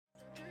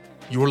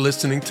You're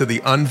listening to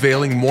the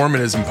Unveiling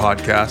Mormonism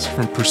podcast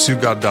from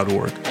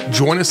pursuegod.org.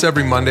 Join us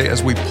every Monday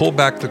as we pull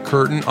back the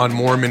curtain on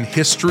Mormon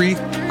history,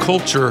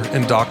 culture,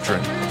 and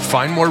doctrine.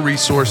 Find more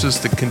resources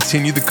to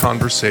continue the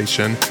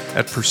conversation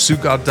at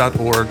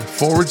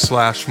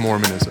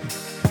pursuegod.org/Mormonism.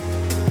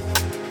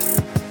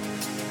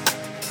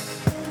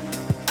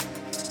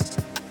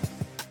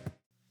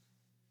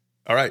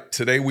 All right,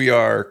 today we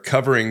are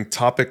covering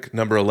topic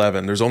number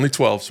 11. There's only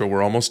 12, so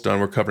we're almost done.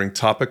 We're covering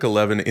topic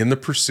 11 in the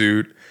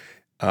pursuit.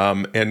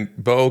 And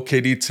Bo,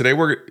 KD, today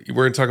we're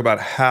going to talk about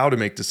how to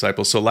make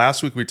disciples. So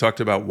last week we talked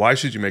about why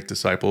should you make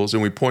disciples,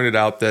 and we pointed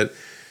out that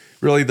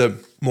really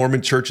the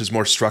Mormon church is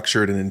more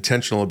structured and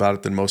intentional about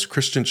it than most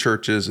Christian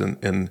churches,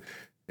 and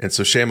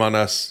so shame on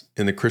us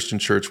in the Christian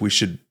church. We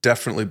should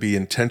definitely be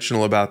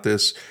intentional about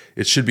this.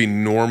 It should be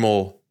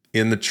normal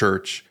in the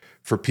church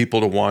for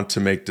people to want to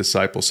make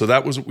disciples. So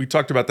we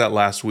talked about that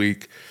last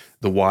week,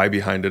 the why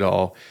behind it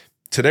all.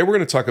 Today, we're going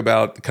to talk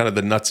about kind of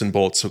the nuts and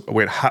bolts.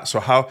 So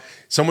how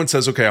someone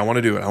says, okay, I want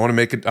to do it. I want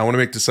to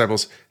make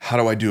disciples. How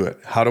do I do it?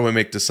 How do I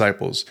make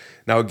disciples?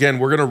 Now, again,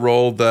 we're going to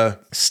roll the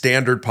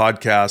standard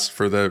podcast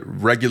for the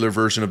regular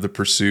version of the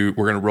pursuit.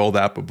 We're going to roll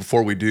that. But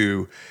before we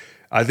do,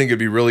 I think it'd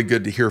be really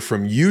good to hear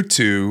from you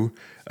two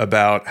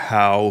about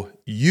how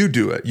you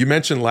do it. You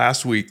mentioned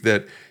last week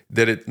that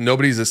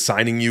nobody's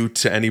assigning you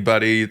to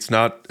anybody. It's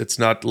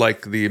not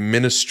like the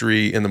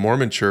ministry in the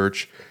Mormon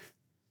church.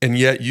 And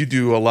yet you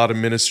do a lot of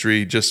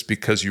ministry just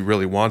because you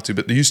really want to,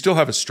 but you still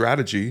have a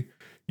strategy.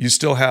 You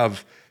still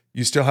have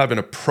an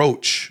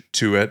approach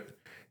to it.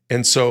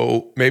 And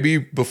so maybe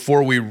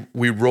before we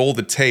roll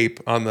the tape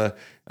on the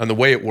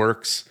way it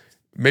works,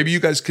 maybe you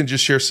guys can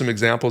just share some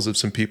examples of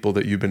some people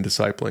that you've been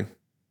discipling.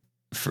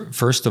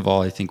 First of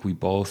all, I think we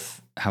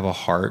both have a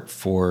heart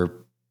for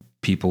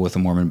people with a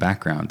Mormon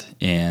background,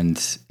 and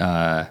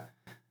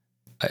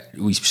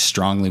we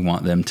strongly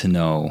want them to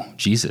know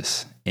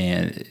Jesus.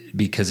 And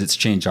because it's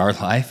changed our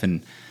life,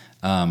 and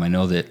I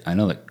know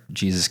that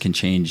Jesus can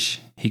change.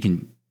 He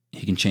can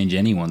change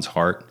anyone's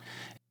heart.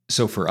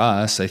 So for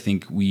us, I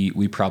think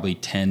we probably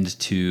tend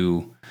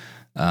to,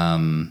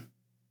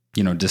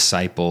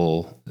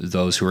 disciple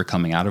those who are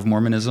coming out of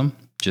Mormonism,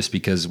 just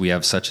because we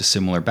have such a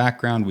similar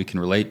background. We can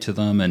relate to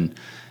them and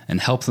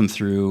help them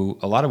through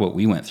a lot of what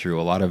we went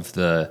through, a lot of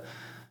the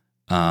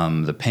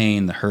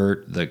pain, the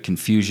hurt, the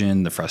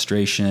confusion, the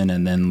frustration,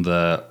 and then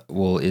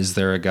is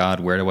there a God?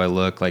 Where do I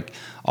look? Like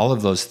all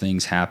of those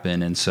things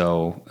happen. And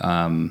so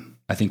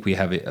I think we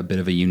have a bit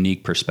of a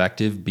unique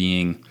perspective,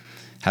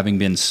 having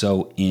been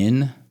so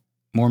in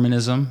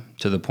Mormonism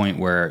to the point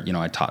where,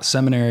 I taught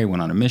seminary,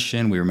 went on a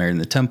mission, we were married in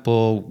the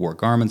temple, wore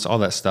garments, all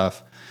that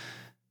stuff.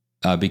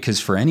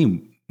 Because for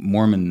any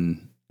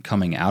Mormon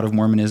coming out of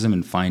Mormonism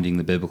and finding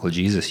the biblical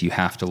Jesus, you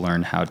have to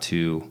learn how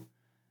to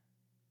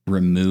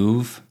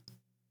remove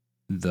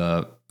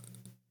the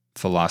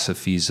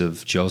philosophies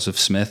of Joseph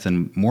Smith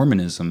and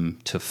Mormonism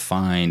to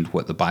find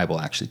what the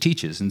Bible actually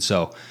teaches. And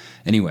so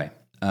anyway,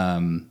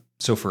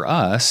 so for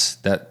us,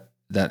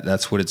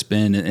 that's what it's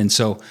been. And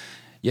so,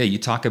 yeah, you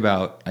talk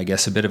about, I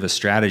guess, a bit of a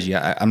strategy.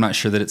 I'm not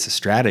sure that it's a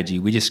strategy.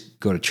 We just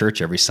go to church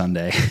every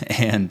Sunday.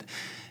 And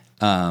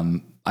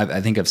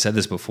I think I've said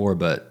this before,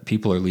 but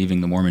people are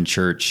leaving the Mormon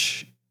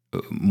church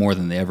more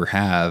than they ever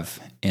have.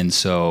 And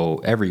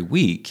so every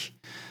week,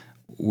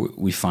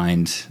 we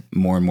find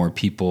more and more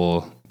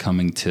people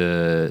coming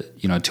to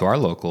our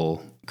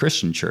local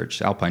Christian church,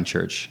 Alpine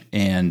Church,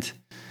 and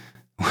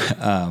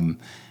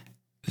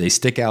they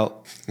stick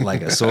out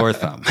like a sore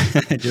thumb,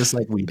 just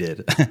like we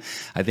did.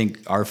 I think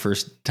our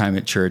first time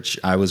at church,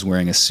 I was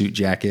wearing a suit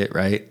jacket,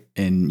 right?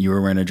 And you were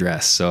wearing a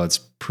dress. So it's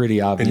pretty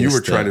obvious. And you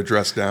were trying to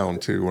dress down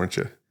too, weren't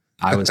you?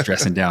 I was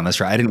dressing down. That's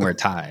right. I didn't wear a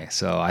tie,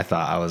 so I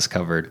thought I was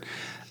covered.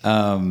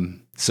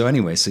 So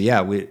anyway,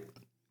 we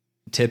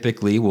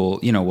typically we'll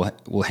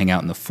hang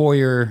out in the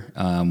foyer.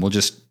 We'll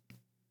just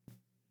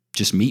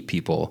meet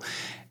people.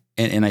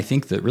 And I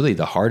think that really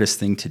the hardest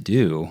thing to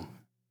do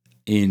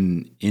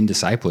in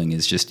discipling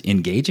is just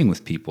engaging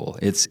with people.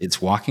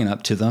 It's walking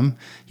up to them.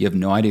 You have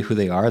no idea who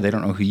they are. They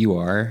don't know who you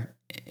are.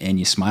 And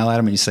you smile at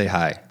them and you say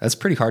hi. That's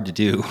pretty hard to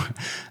do.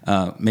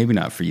 Maybe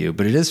not for you,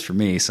 but it is for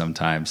me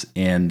sometimes.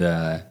 And,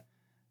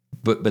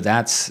 but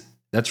that's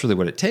really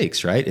what it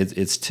takes, right?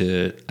 It's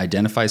to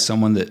identify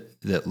someone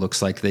that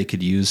looks like they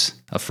could use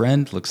a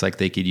friend, looks like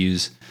they could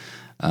use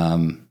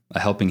a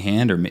helping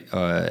hand,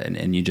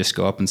 and you just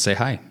go up and say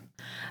hi.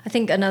 I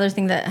think another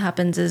thing that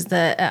happens is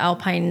that at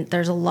Alpine,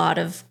 there's a lot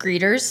of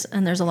greeters,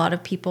 and there's a lot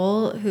of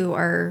people who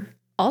are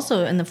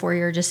also in the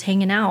foyer just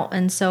hanging out.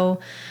 And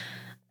so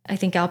I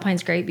think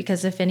Alpine's great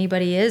because if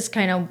anybody is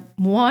kind of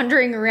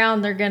wandering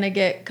around, they're going to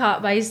get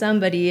caught by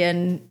somebody.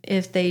 And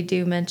if they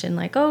do mention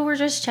like, oh, we're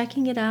just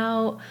checking it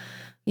out,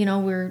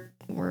 we're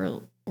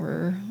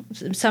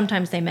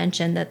sometimes they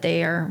mention that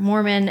they are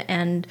Mormon,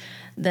 and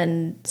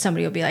then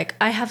somebody will be like,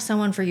 I have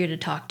someone for you to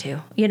talk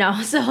to,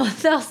 so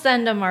they'll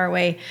send them our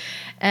way.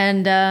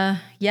 And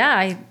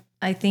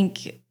I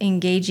think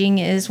engaging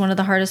is one of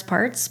the hardest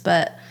parts,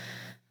 but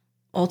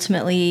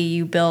ultimately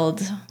you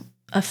build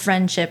a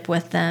friendship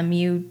with them.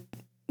 You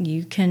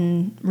you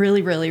can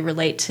really, really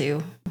relate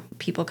to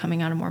people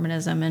coming out of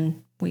Mormonism,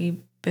 and we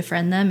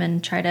befriend them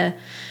and try to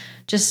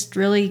just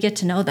really get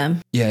to know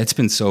them. Yeah, it's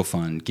been so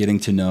fun getting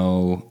to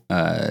know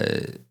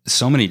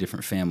so many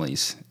different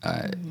families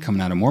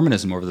coming out of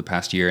Mormonism over the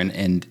past year,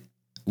 and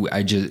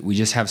we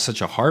just have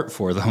such a heart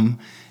for them,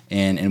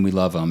 and we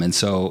love them, and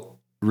so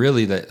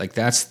really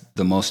that's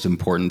the most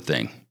important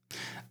thing.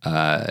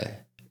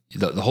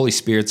 The Holy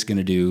Spirit's going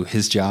to do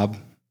His job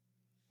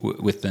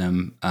with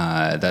them.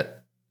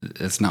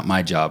 That's not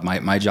my job.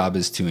 My job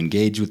is to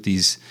engage with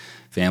these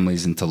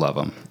families and to love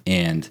them.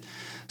 And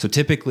so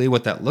typically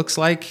what that looks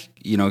like,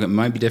 it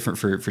might be different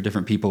for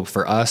different people.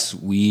 For us,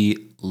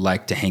 we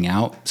like to hang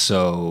out.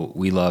 So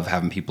we love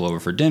having people over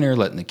for dinner,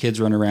 letting the kids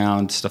run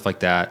around, stuff like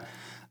that.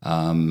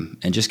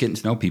 And just getting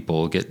to know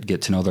people,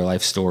 get to know their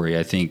life story.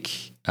 I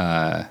think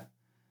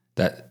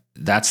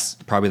that's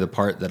probably the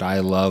part that I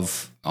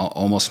love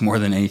almost more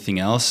than anything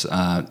else.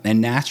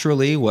 And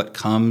naturally, what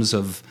comes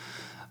of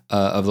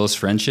those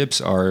friendships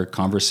are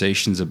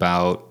conversations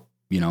about,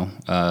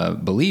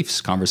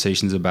 beliefs,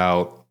 conversations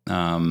about,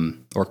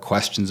 or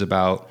questions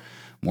about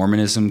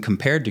Mormonism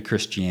compared to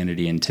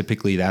Christianity. And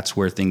typically that's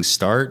where things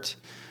start.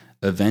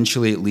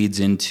 Eventually it leads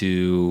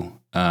into,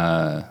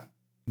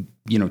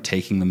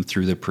 taking them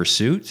through the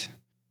pursuit.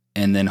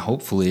 And then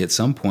hopefully at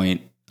some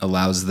point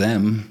allows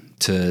them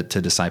to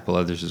disciple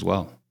others as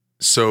well.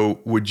 So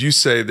would you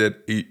say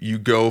that you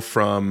go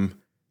from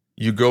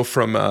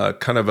a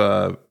kind of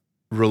a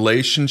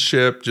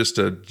relationship, just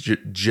a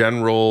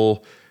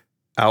general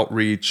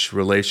outreach,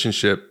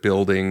 relationship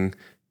building,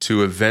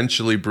 to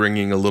eventually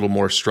bringing a little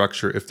more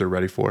structure if they're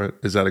ready for it?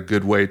 Is that a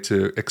good way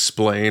to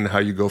explain how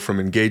you go from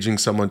engaging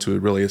someone to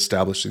really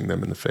establishing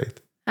them in the faith?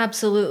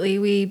 Absolutely.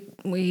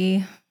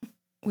 We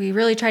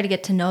really try to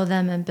get to know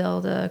them and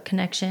build a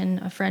connection,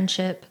 a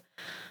friendship.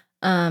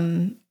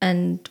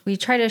 And we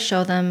try to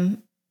show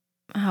them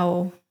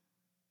how,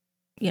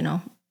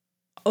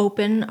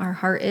 open our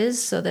heart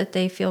is so that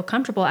they feel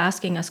comfortable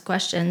asking us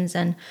questions.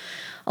 And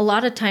a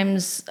lot of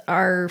times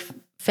our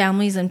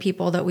families and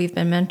people that we've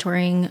been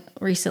mentoring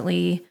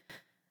recently,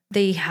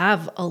 they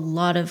have a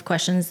lot of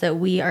questions that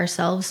we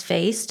ourselves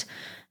faced,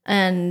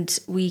 and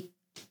we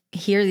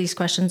hear these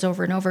questions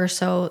over and over.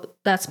 So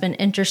that's been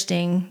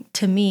interesting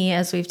to me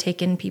as we've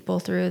taken people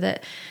through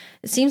that.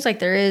 It seems like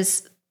there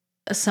is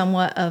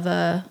somewhat of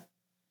a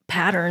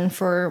pattern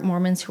for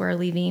Mormons who are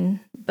leaving,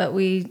 but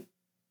we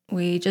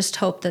just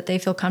hope that they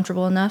feel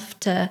comfortable enough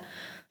to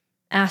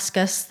ask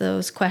us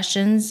those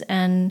questions.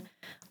 And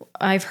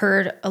I've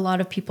heard a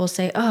lot of people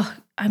say, "Oh,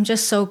 I'm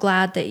just so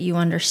glad that you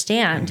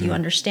understand. Mm-hmm. You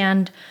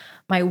understand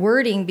my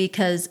wording,"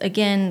 because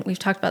again, we've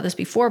talked about this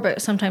before,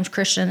 but sometimes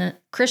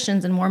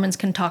Christians and Mormons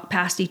can talk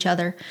past each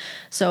other.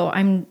 So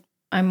I'm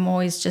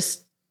always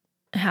just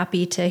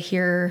happy to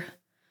hear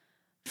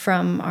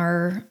from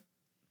our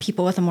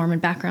people with a Mormon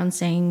background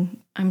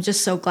saying, "I'm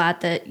just so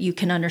glad that you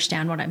can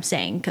understand what I'm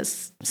saying,"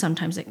 because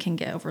sometimes it can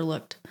get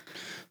overlooked.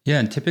 Yeah,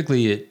 and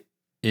typically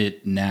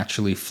it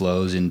naturally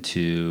flows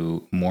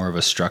into more of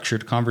a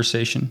structured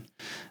conversation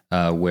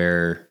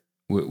where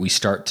you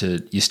start to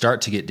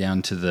get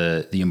down to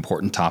the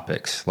important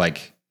topics,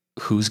 like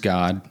who's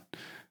God,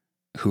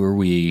 who are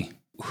we,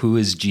 who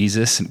is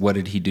Jesus, and what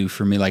did He do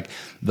for me? Like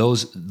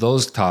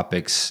those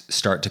topics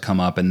start to come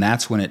up, and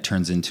that's when it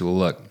turns into a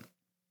look.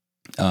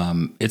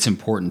 It's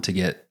important to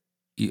get.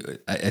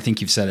 I think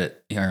you've said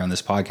it here on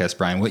this podcast,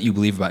 Brian. What you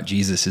believe about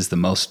Jesus is the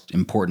most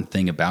important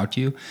thing about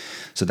you.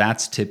 So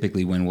that's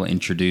typically when we'll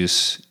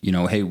introduce,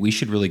 hey, we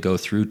should really go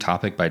through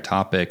topic by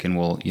topic, and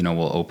we'll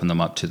open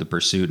them up to the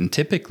pursuit. And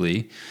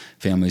typically,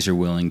 families are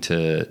willing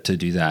to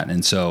do that.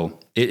 And so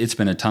it's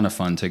been a ton of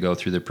fun to go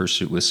through the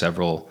pursuit with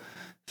several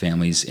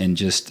families, and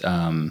just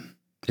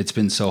it's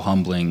been so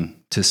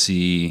humbling to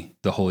see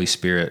the Holy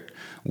Spirit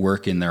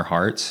work in their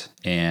hearts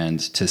and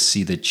to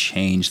see the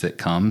change that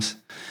comes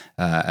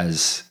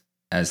as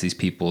these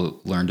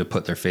people learn to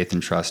put their faith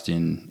and trust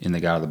in the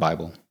God of the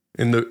Bible.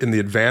 In the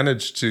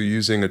advantage to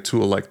using a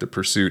tool like the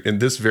Pursuit in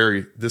this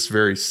very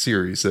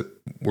series that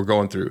we're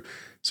going through.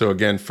 So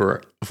again,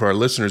 for our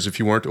listeners, if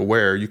you weren't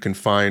aware, you can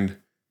find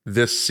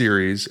this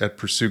series at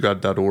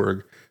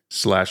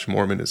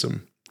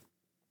pursuegod.org/Mormonism.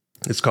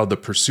 It's called the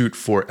Pursuit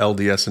for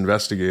LDS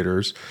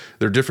Investigators.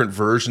 There are different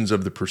versions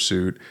of the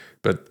Pursuit,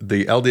 but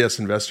the LDS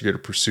Investigator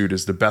Pursuit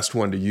is the best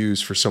one to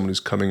use for someone who's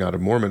coming out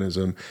of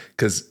Mormonism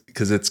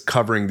because it's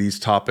covering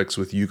these topics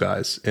with you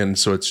guys. And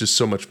so it's just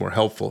so much more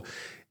helpful.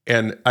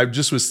 And I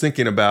just was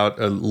thinking about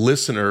a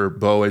listener,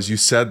 Bo, as you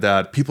said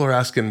that, people are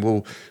asking,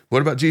 well,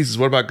 what about Jesus?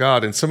 What about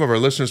God? And some of our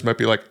listeners might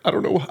be like, I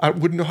don't know, I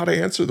wouldn't know how to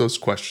answer those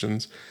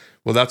questions.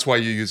 Well, that's why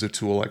you use a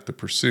tool like the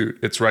Pursuit.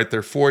 It's right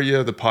there for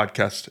you. The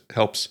podcast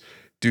helps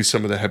do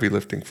some of the heavy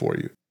lifting for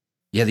you.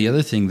 Yeah, the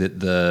other thing that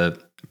the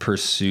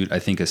Pursuit, I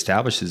think,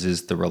 establishes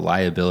is the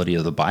reliability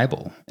of the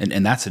Bible.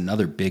 And that's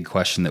another big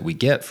question that we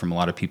get from a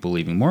lot of people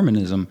leaving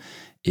Mormonism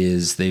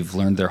is they've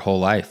learned their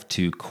whole life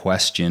to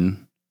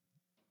question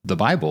the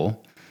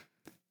Bible.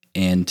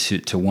 and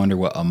to wonder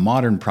what a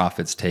modern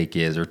prophet's take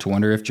is, or to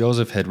wonder if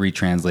Joseph had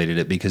retranslated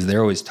it, because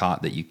they're always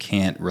taught that you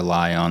can't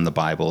rely on the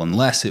Bible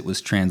unless it was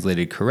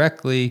translated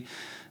correctly,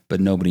 but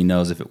nobody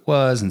knows if it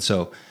was. And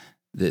so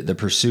the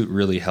pursuit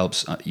really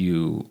helps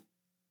you.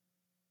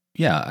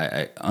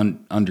 Yeah, I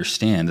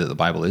understand that the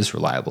Bible is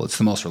reliable. It's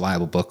the most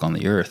reliable book on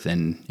the earth,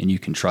 and you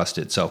can trust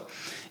it. So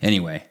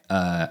anyway,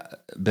 a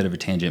bit of a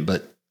tangent,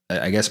 but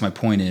I guess my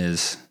point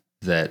is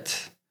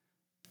that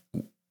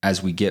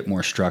as we get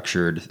more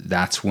structured,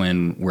 that's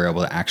when we're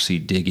able to actually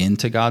dig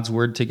into God's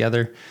word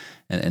together.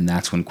 And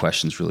that's when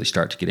questions really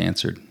start to get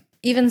answered.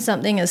 Even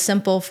something as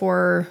simple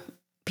for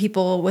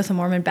people with a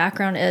Mormon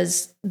background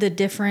as the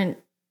different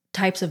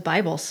types of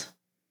Bibles.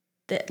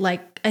 That,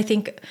 like,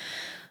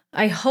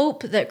 I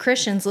hope that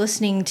Christians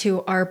listening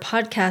to our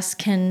podcast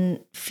can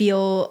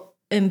feel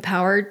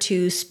empowered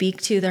to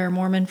speak to their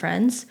Mormon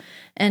friends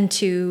and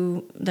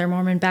to their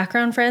Mormon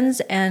background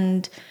friends,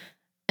 and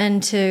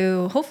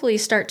to hopefully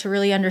start to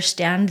really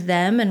understand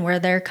them and where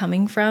they're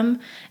coming from,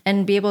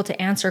 and be able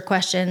to answer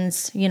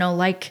questions,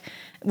 like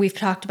we've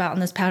talked about on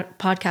this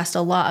podcast a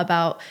lot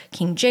about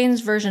King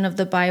James version of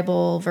the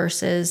Bible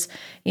versus,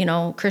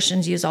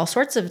 Christians use all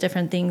sorts of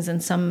different things.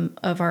 And some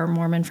of our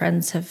Mormon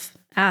friends have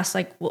asked,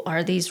 like, well,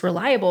 are these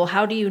reliable?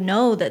 How do you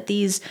know that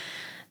these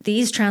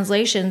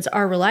translations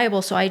are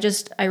reliable? So I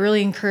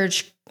really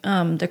encourage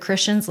the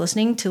Christians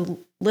listening to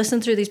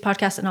listen through these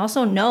podcasts, and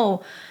also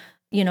know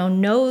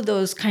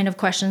those kind of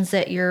questions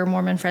that your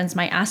Mormon friends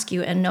might ask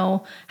you, and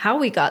know how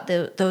we got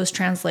those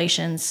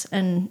translations.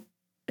 And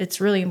it's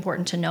really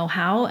important to know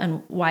how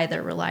and why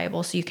they're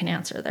reliable so you can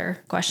answer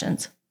their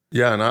questions.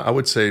 Yeah, and I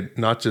would say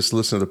not just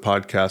listen to the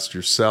podcast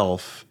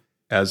yourself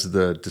as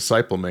the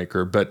disciple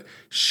maker, but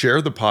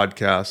share the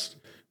podcast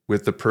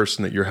with the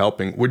person that you're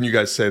helping. Wouldn't you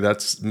guys say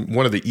that's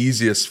one of the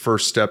easiest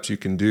first steps you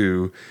can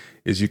do?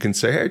 Is you can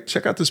say, hey,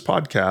 check out this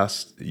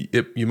podcast.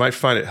 You might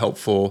find it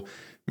helpful.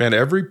 Man,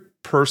 every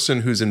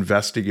person who's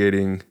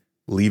investigating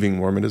leaving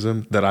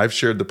Mormonism that I've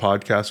shared the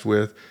podcast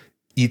with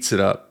eats it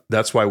up.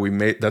 That's why we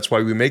make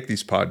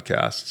these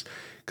podcasts,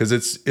 because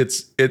it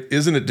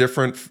isn't it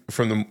different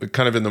from the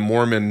kind of in the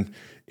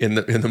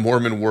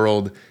Mormon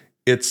world.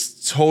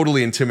 It's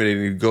totally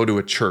intimidating to go to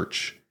a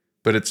church,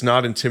 but it's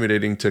not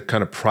intimidating to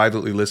kind of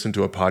privately listen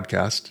to a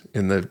podcast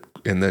in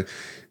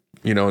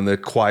the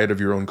quiet of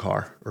your own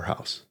car or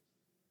house.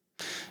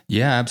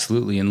 Yeah,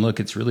 absolutely. And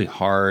look, it's really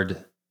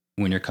hard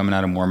when you're coming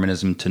out of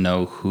Mormonism to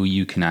know who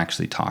you can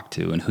actually talk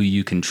to and who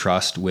you can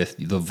trust with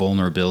the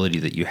vulnerability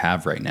that you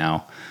have right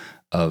now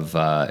of,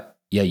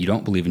 you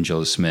don't believe in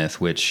Joseph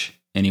Smith, which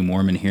any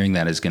Mormon hearing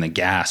that is going to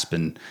gasp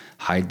and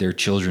hide their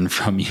children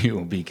from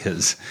you,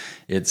 because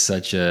it's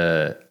such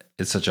a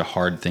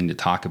hard thing to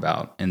talk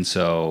about. And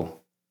so,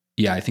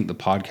 I think the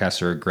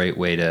podcasts are a great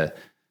way to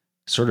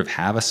sort of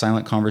have a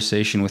silent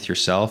conversation with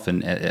yourself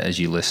and as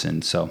you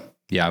listen. So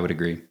I would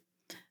agree.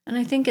 And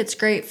I think it's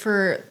great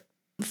for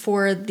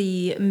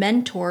the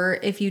mentor,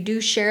 if you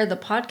do share the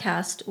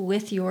podcast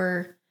with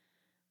your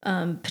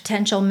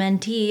potential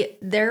mentee,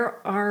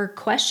 there are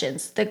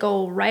questions that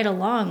go right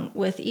along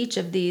with each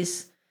of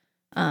these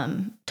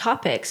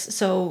topics.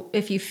 So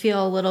if you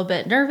feel a little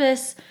bit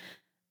nervous,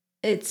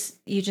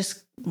 you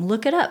just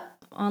look it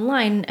up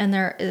online, and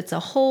it's a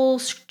whole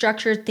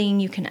structured thing.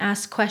 You can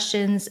ask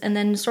questions and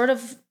then sort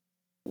of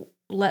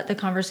let the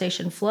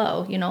conversation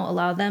flow,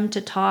 allow them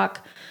to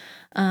talk.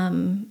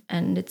 And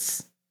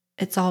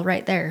it's all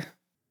right there.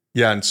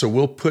 Yeah, and so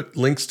we'll put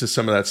links to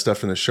some of that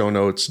stuff in the show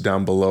notes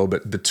down below,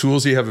 but the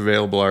tools you have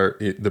available are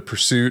the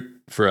Pursuit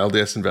for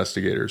LDS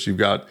investigators. You've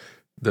got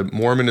the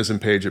Mormonism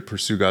page at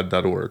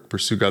pursuegod.org,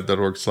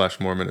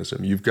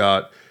 pursuegod.org/Mormonism. You've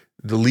got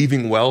the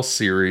Leaving Well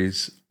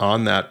series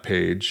on that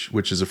page,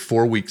 which is a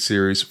 4-week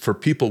series for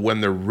people when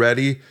they're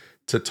ready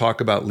to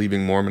talk about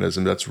leaving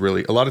Mormonism. That's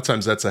really, a lot of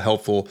times that's a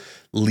helpful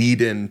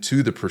lead in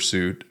to the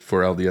Pursuit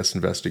for LDS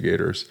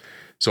investigators.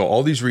 So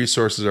all these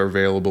resources are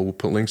available. We'll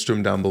put links to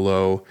them down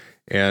below.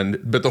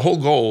 But the whole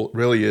goal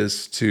really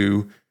is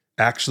to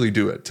actually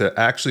do it, to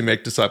actually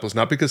make disciples,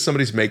 not because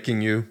somebody's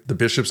making you. The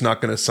bishop's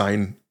not going to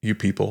assign you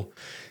people.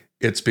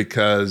 It's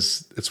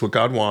because it's what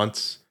God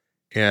wants,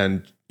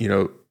 and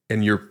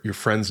your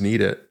friends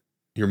need it.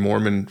 Your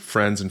Mormon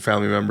friends and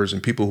family members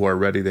and people who are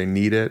ready, they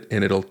need it,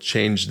 and it'll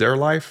change their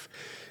life,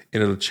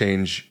 and it'll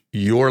change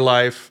your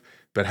life.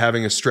 But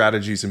having a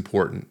strategy is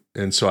important.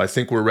 And so I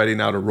think we're ready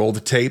now to roll the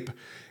tape.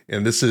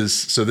 And this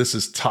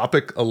is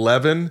topic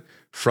 11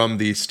 from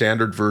the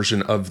standard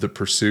version of the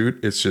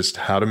Pursuit. It's just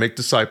how to make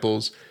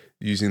disciples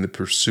using the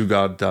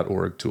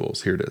pursuegod.org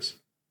tools. Here it is.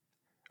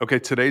 Okay,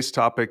 today's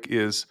topic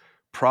is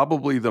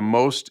probably the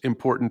most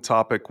important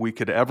topic we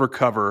could ever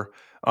cover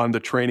on the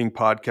training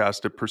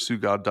podcast at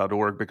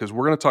pursuegod.org, because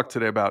we're going to talk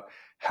today about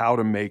how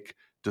to make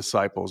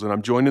disciples. And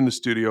I'm joined in the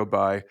studio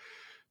by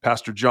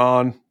Pastor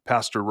John,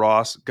 Pastor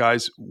Ross.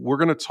 Guys, we're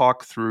going to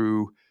talk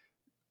through,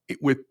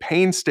 with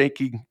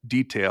painstaking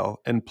detail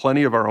and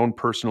plenty of our own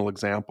personal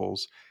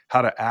examples,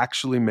 how to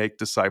actually make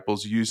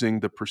disciples using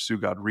the Pursue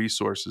God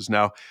resources.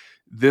 Now,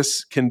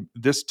 this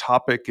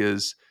topic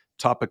is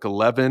topic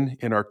 11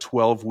 in our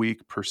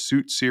 12-week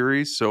pursuit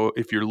series. So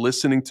if you're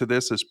listening to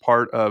this as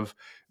part of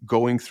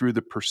going through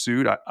the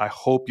pursuit, I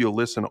hope you'll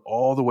listen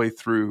all the way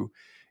through.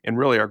 And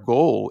really our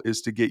goal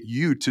is to get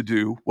you to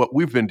do what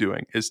we've been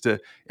doing, is to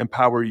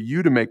empower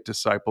you to make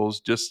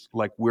disciples just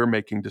like we're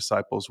making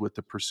disciples with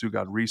the Pursue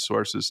God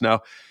resources.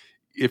 Now,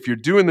 if you're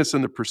doing this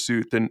in the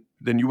pursuit, then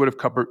you would have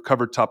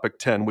covered topic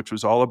 10, which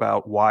was all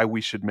about why we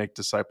should make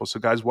disciples. So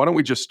guys, why don't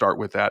we just start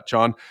with that?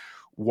 John,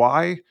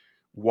 why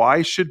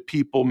should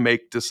people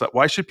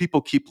why should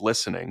people keep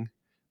listening?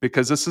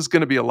 Because this is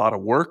going to be a lot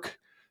of work.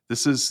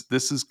 This is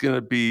going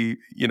to be,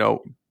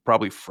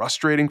 probably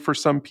frustrating for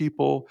some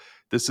people.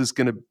 This is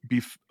going to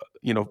be,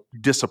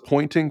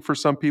 disappointing for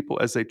some people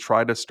as they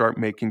try to start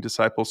making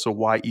disciples. So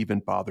why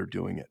even bother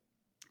doing it?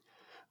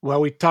 Well,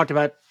 we talked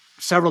about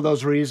several of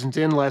those reasons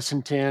in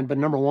lesson 10, but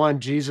number one,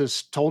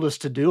 Jesus told us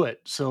to do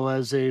it. So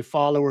as a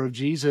follower of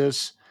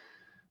Jesus,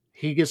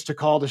 he gets to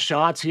call the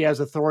shots. He has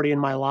authority in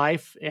my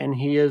life, and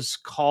he has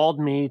called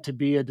me to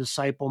be a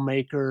disciple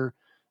maker.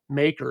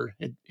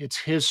 It's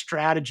his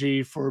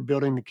strategy for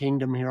building the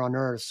kingdom here on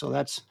earth. So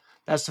that's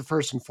the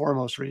first and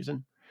foremost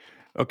reason.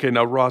 Okay,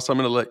 now Ross, I'm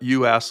going to let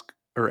you ask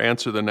or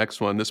answer the next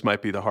one. This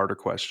might be the harder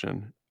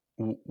question.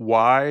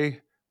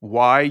 Why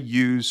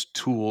use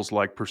tools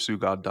like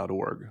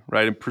pursuegod.org,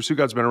 right? And Pursue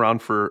God's been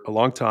around for a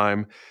long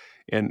time,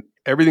 and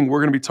everything we're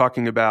going to be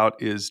talking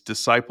about is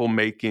disciple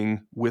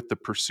making with the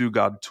Pursue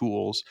God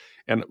tools.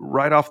 And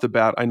right off the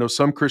bat, I know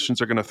some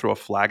Christians are going to throw a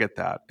flag at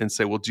that and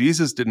say, well,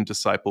 Jesus didn't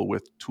disciple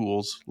with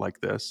tools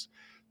like this.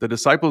 The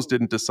disciples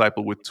didn't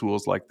disciple with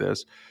tools like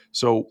this.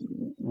 So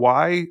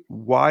why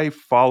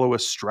follow a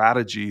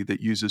strategy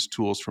that uses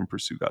tools from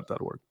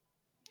pursuegod.org?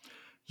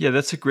 Yeah,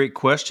 that's a great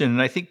question.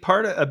 And I think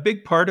a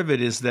big part of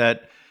it is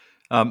that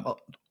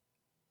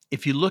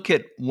if you look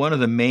at one of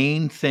the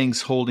main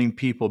things holding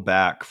people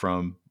back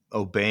from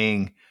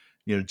obeying,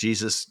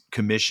 Jesus'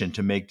 commission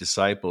to make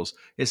disciples,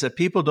 is that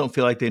people don't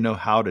feel like they know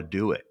how to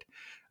do it.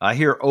 I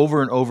hear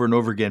over and over and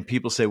over again,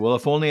 people say, well,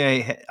 if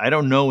only I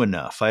don't know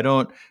enough. I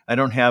don't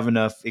have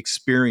enough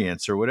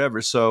experience or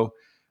whatever. So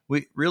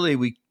we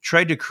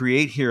tried to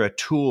create here a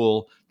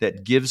tool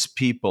that gives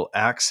people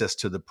access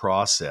to the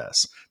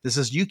process. This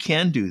is, you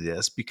can do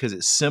this because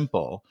it's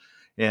simple.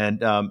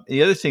 And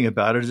the other thing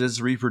about it is it's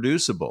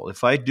reproducible.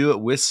 If I do it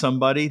with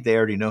somebody, they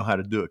already know how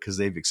to do it because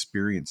they've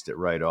experienced it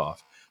right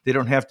off. They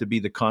don't have to be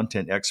the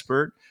content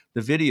expert.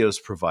 The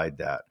videos provide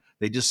that.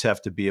 They just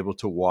have to be able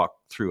to walk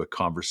through a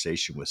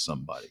conversation with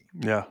somebody.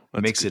 Yeah.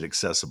 It makes it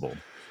accessible.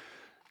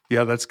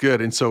 Yeah, that's good.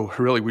 And so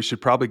really we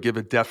should probably give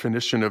a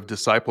definition of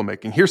disciple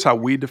making. Here's how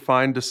we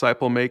define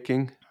disciple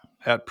making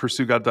at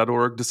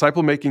pursuegod.org.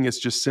 Disciple making is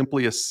just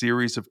simply a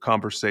series of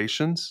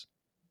conversations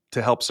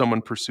to help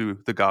someone pursue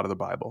the God of the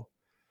Bible.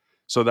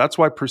 So that's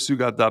why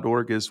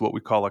pursuegod.org is what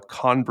we call a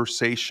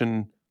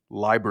conversation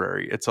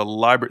library. It's a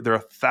library. There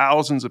are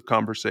thousands of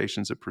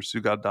conversations at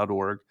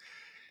pursuegod.org.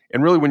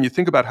 And really, when you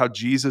think about how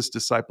Jesus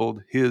discipled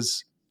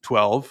his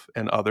 12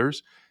 and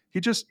others, he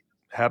just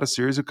had a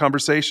series of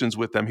conversations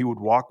with them. He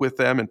would walk with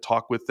them and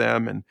talk with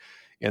them,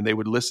 and they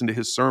would listen to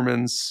his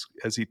sermons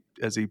as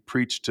he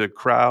preached to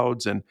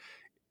crowds. And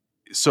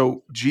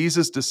so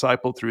Jesus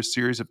discipled through a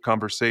series of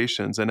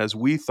conversations. And as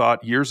we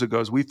thought years ago,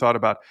 as we thought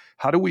about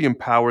how do we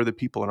empower the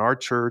people in our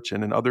church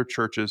and in other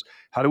churches,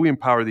 how do we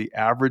empower the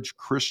average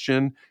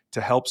Christian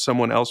to help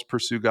someone else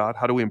pursue God?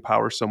 How do we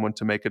empower someone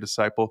to make a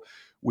disciple?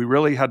 We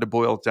really had to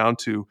boil it down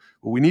to,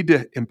 well, we need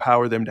to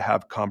empower them to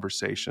have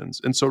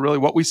conversations. And so really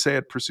what we say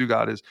at Pursue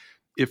God is,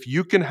 if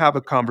you can have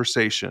a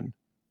conversation,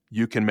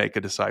 you can make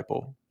a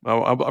disciple.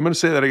 I'm going to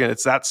say that again.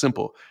 It's that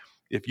simple.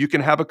 If you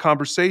can have a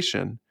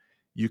conversation,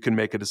 you can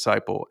make a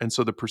disciple. And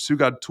so the Pursue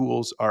God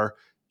tools are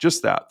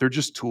just that. They're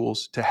just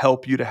tools to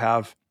help you to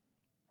have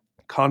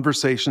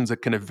conversations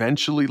that can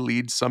eventually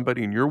lead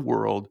somebody in your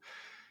world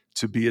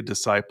to be a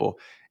disciple.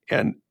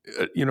 And,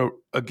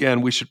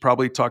 again, we should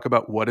probably talk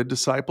about what a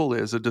disciple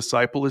is. A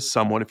disciple is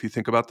someone, if you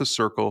think about the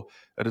circle,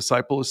 a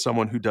disciple is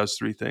someone who does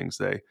three things.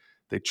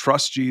 They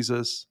trust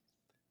Jesus,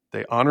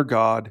 they honor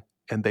God,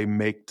 and they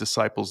make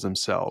disciples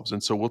themselves.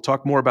 And so we'll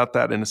talk more about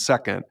that in a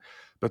second.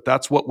 But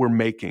that's what we're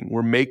making.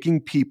 We're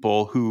making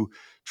people who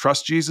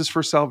trust Jesus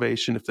for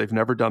salvation if they've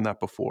never done that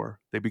before.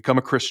 They become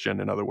a Christian,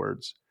 in other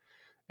words.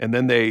 And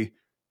then they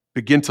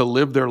begin to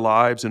live their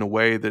lives in a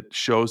way that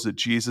shows that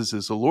Jesus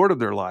is the Lord of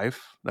their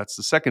life. That's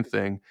the second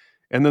thing.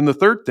 And then the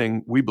third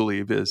thing we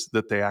believe is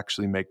that they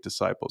actually make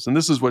disciples. And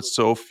this is what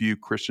so few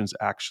Christians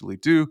actually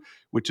do,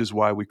 which is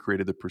why we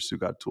created the Pursue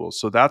God tools.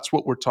 So that's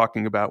what we're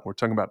talking about. We're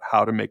talking about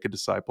how to make a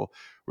disciple.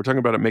 We're talking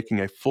about it making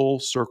a full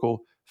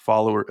circle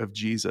follower of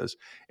Jesus.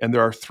 And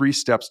there are 3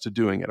 steps to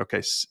doing it.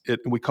 Okay,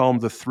 we call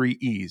them the 3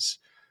 E's.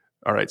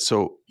 All right,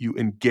 so you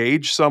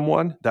engage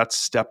someone. That's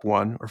step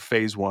 1 or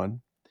phase 1.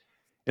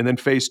 And then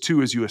phase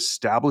 2 is you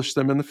establish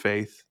them in the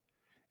faith.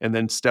 And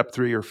then step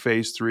 3 or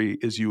phase 3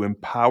 is you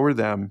empower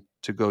them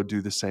to go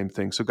do the same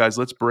thing. So guys,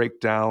 let's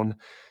break down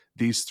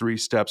these 3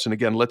 steps. And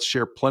again, let's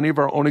share plenty of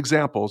our own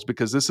examples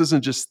because this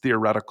isn't just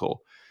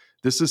theoretical.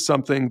 This is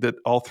something that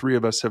all three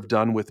of us have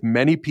done with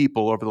many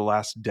people over the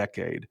last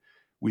decade.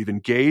 We've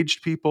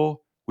engaged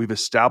people, we've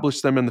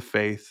established them in the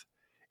faith,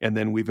 and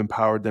then we've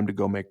empowered them to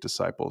go make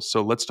disciples.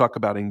 So let's talk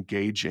about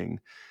engaging.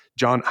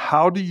 John,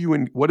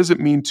 what does it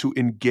mean to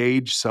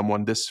engage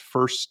someone, this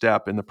first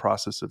step in the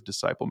process of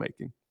disciple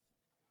making?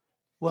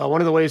 Well,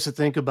 one of the ways to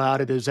think about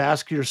it is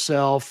ask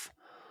yourself,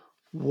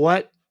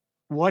 what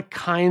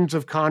kinds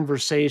of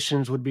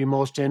conversations would be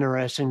most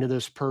interesting to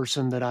this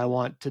person that I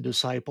want to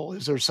disciple?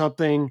 Is there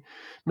something,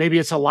 maybe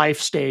it's a life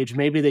stage,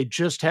 maybe they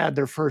just had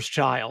their first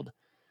child.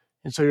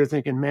 And so you're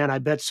thinking, man, I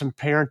bet some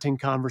parenting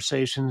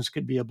conversations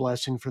could be a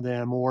blessing for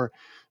them. Or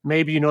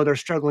maybe, they're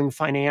struggling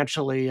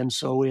financially. And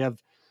so we have,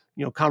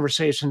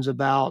 conversations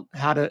about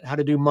how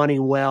to do money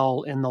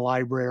well in the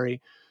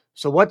library.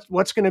 So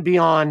what's going to be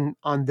on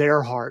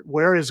their heart?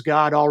 Where is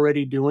God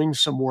already doing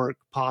some work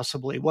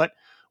possibly? What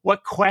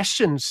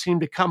questions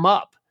seem to come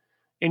up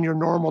in your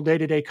normal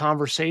day-to-day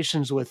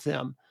conversations with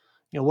them?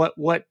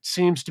 What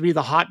seems to be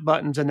the hot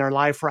buttons in their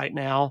life right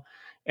now,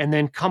 and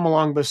then come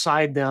along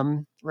beside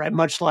them, right?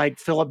 Much like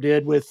Philip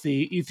did with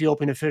the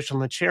Ethiopian official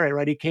in the chariot,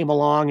 right? He came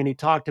along and he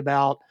talked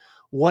about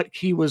what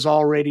he was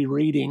already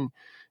reading,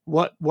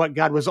 what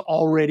God was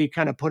already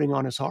kind of putting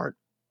on his heart.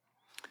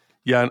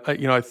 Yeah,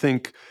 and I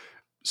think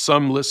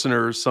some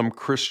listeners, some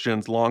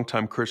Christians,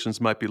 longtime Christians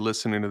might be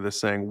listening to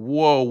this saying,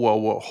 whoa, whoa,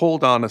 whoa,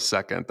 hold on a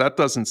second. That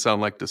doesn't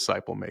sound like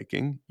disciple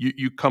making.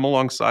 You come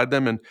alongside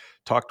them and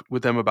talk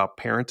with them about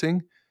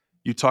parenting.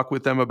 You talk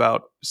with them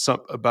about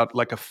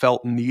like a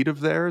felt need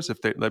of theirs,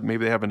 if they like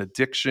maybe they have an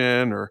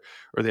addiction or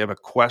they have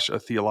a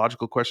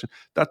theological question.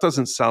 That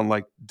doesn't sound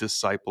like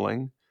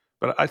discipling.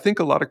 But I think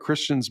a lot of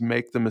Christians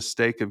make the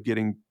mistake of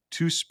getting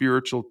too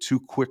spiritual too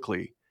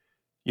quickly.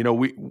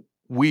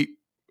 We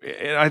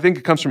and I think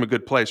it comes from a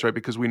good place, right?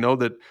 Because we know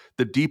that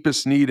the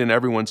deepest need in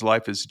everyone's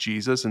life is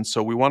Jesus. And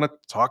so we want to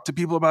talk to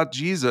people about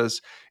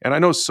Jesus. And I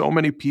know so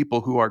many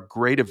people who are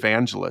great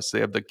evangelists. They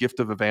have the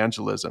gift of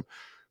evangelism,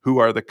 who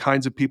are the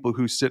kinds of people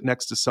who sit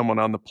next to someone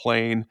on the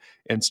plane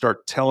and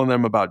start telling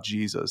them about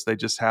Jesus. They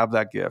just have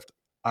that gift.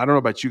 I don't know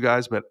about you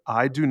guys, but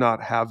I do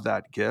not have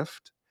that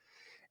gift.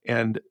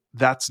 And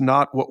that's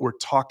not what we're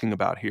talking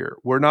about here.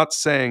 We're not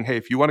saying, hey,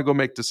 if you want to go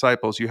make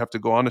disciples, you have to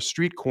go on a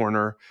street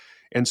corner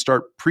and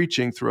start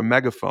preaching through a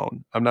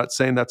megaphone. I'm not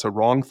saying that's a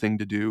wrong thing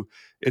to do.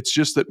 It's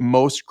just that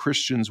most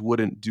Christians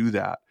wouldn't do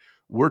that.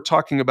 We're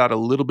talking about a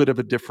little bit of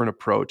a different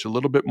approach, a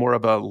little bit more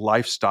of a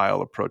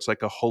lifestyle approach,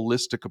 like a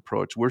holistic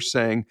approach. We're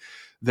saying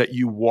that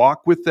you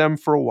walk with them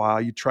for a while,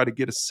 you try to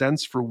get a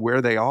sense for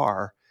where they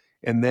are,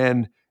 and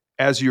then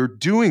as you're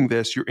doing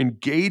this, you're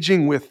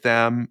engaging with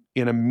them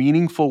in a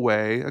meaningful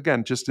way,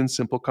 again, just in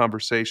simple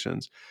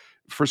conversations.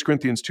 1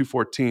 Corinthians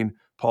 2:14,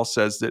 Paul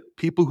says that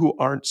people who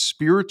aren't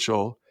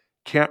spiritual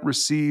can't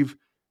receive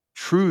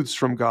truths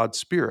from God's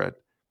Spirit.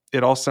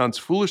 It all sounds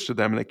foolish to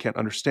them and they can't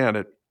understand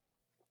it.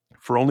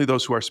 For only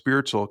those who are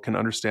spiritual can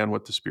understand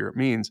what the Spirit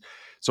means.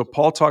 So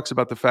Paul talks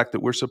about the fact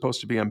that we're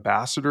supposed to be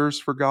ambassadors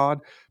for God,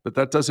 but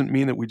that doesn't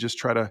mean that we just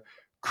try to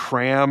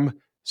cram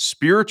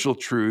spiritual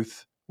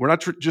truth. We're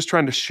not just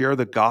trying to share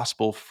the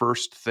gospel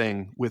first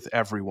thing with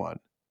everyone,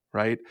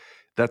 right?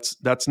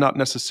 That's not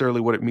necessarily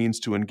what it means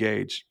to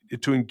engage.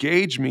 To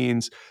engage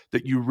means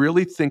that you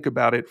really think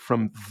about it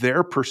from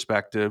their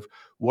perspective.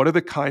 What are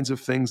the kinds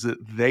of things that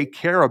they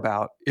care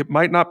about? It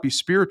might not be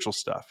spiritual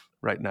stuff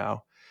right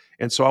now.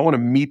 And so I want to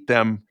meet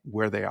them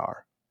where they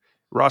are.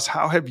 Ross,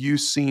 how have you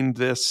seen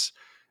this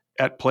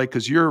at play?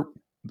 Because you're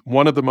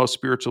one of the most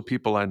spiritual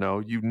people I know.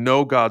 You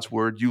know God's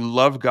word. You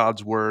love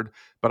God's word.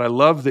 But I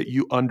love that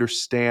you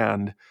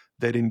understand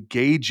that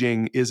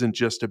engaging isn't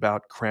just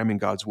about cramming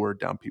God's word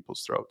down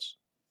people's throats.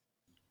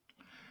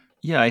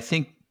 Yeah, I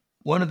think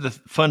one of the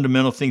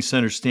fundamental things to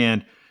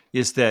understand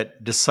is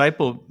that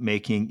disciple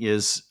making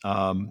is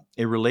it's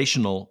a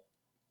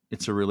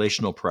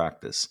relational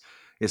practice.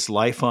 It's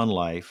life on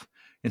life.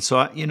 And so,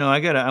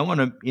 I want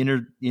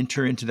to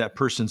enter into that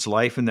person's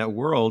life in that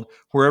world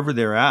wherever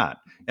they're at.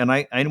 And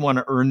I want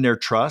to earn their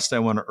trust. I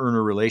want to earn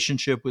a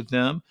relationship with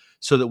them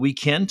so that we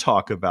can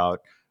talk about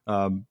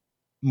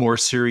more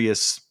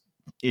serious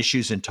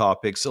issues and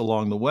topics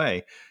along the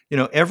way.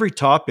 Every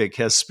topic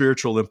has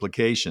spiritual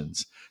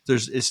implications.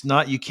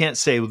 You can't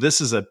say, well,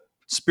 this is a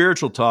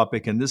spiritual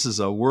topic and this is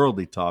a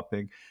worldly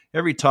topic.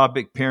 Every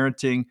topic,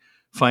 parenting,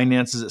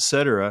 finances,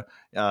 etc.,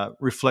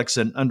 reflects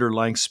an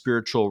underlying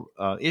spiritual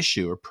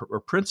issue or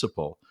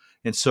principle.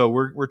 And so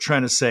we're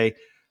trying to say,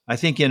 I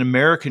think in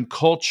American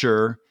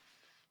culture,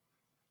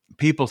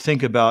 people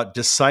think about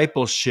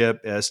discipleship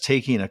as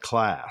taking a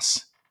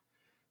class,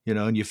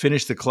 and you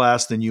finish the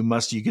class, then you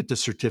get the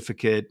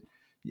certificate.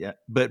 Yeah,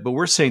 but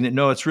we're saying that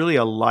no, it's really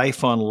a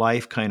life on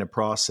life kind of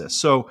process.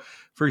 So,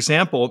 for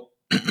example,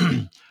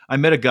 I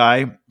met a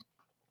guy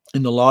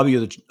in the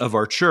lobby of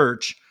our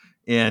church,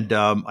 and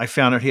I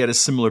found out he had a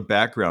similar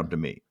background to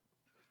me.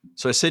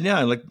 So I said,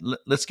 "Yeah,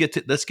 let's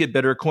get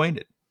better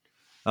acquainted."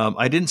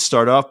 I didn't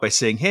start off by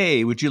saying,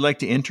 "Hey, would you like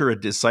to enter a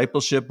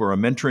discipleship or a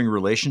mentoring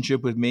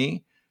relationship with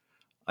me?"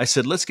 I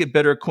said, let's get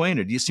better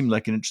acquainted. You seem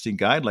like an interesting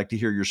guy. I'd like to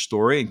hear your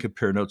story and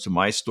compare notes of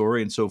my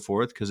story and so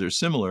forth, because they're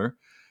similar.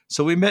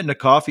 So we met in a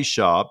coffee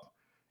shop.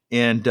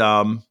 And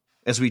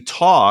as we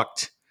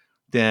talked,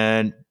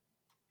 then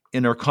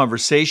in our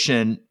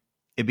conversation,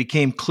 it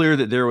became clear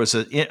that there was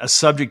a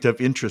subject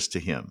of interest to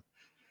him.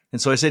 And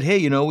so I said,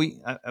 hey,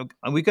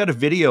 we got a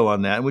video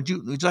on that. Would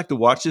you like to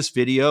watch this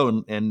video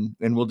and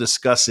we'll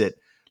discuss it?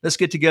 Let's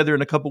get together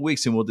in a couple of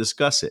weeks and we'll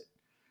discuss it.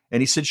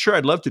 And he said, sure,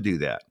 I'd love to do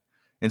that.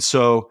 And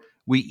so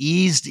we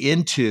eased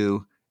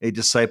into a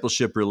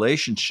discipleship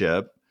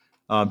relationship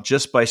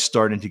just by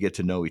starting to get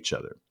to know each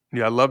other.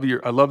 Yeah, I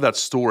love that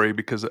story,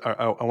 because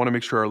I want to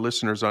make sure our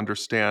listeners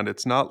understand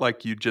it's not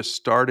like you just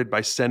started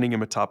by sending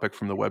him a topic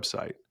from the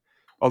website.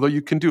 Although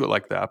you can do it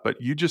like that,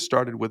 but you just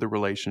started with a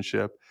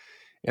relationship.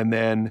 And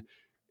then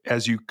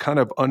as you kind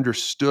of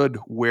understood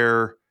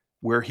where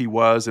he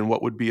was and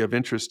what would be of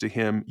interest to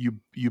him,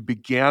 you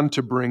began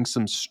to bring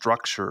some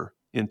structure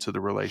into the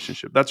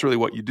relationship. That's really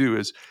what you do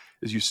is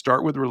you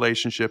start with a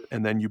relationship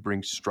and then you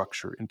bring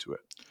structure into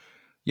it.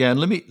 Yeah, and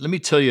let me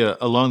tell you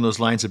along those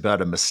lines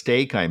about a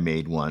mistake I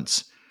made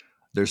once.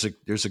 There's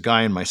a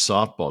guy in my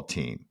softball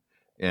team,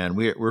 and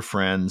we're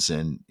friends,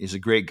 and he's a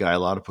great guy, a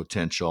lot of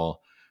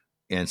potential.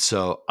 And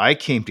so I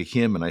came to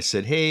him and I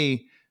said,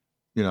 hey,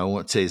 I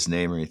won't say his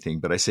name or anything,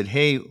 but I said,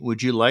 hey,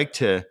 would you like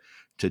to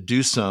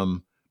do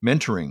some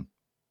mentoring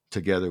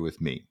together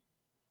with me?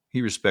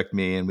 He respect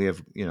me, and we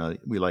have,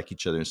 we like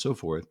each other and so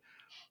forth.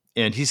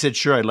 And he said,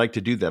 sure, I'd like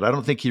to do that. I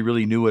don't think he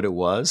really knew what it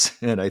was,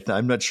 and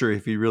I'm not sure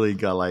if he really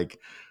got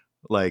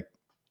like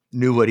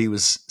knew what he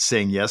was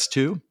saying yes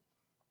to.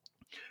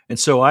 And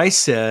so I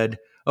said,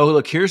 oh,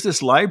 look, here's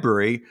this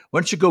library. Why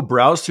don't you go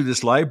browse through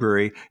this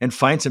library and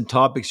find some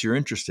topics you're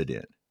interested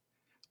in?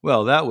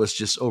 Well, that was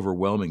just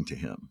overwhelming to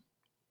him.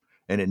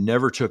 And it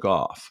never took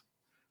off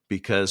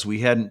because we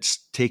hadn't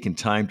taken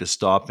time to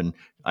stop and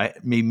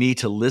me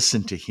to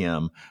listen to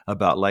him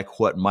about like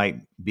what might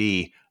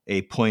be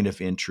a point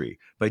of entry.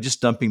 By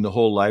just dumping the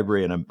whole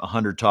library and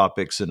 100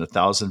 topics and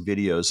 1,000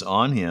 videos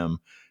on him,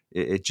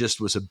 it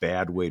just was a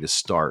bad way to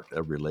start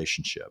a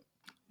relationship.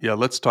 Yeah,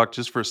 let's talk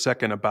just for a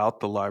second about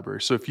the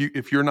library. So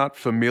if you're not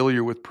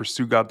familiar with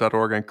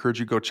pursuegod.org, I encourage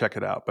you to go check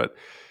it out. But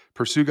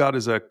Pursue God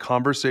is a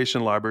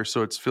conversation library,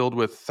 so it's filled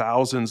with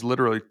thousands,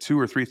 literally 2,000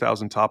 or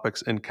 3,000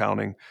 topics and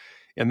counting.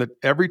 And that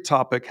every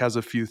topic has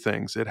a few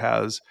things. It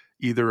has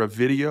either a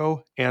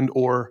video and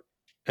or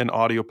an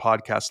audio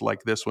podcast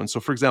like this one. So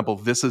for example,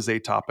 this is a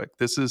topic.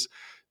 This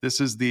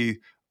is the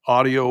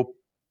audio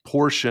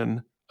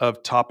portion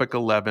of topic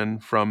 11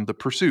 from The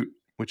Pursuit,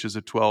 which is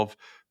a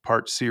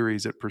 12-part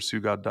series at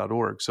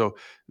pursuegod.org. So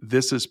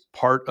this is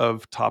part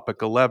of topic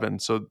 11.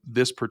 So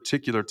this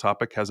particular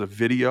topic has a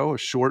video, a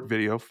short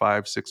video,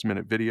 5-6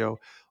 minute video,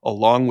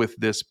 along with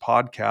this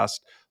podcast,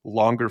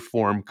 longer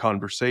form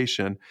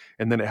conversation.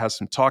 And then it has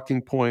some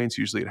talking points.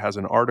 Usually it has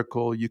an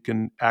article you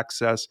can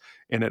access,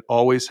 and it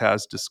always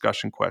has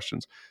discussion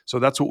questions. So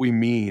that's what we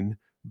mean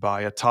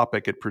by a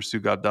topic at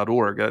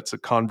pursuegod.org. That's a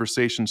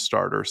conversation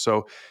starter.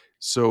 So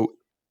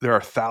there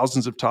are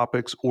thousands of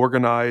topics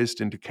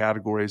organized into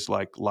categories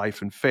like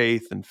life and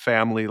faith and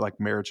family, like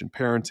marriage and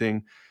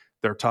parenting.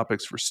 There are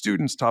topics for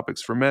students,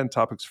 topics for men,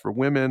 topics for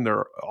women. There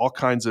are all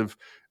kinds of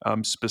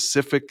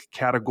specific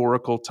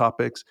categorical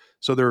topics.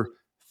 So there are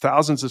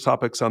thousands of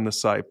topics on the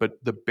site. But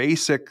the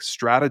basic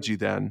strategy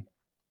then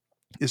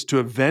is to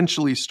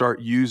eventually start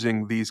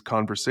using these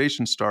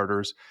conversation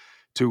starters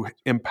to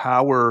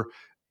empower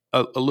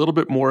a little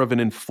bit more of an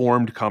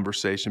informed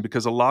conversation,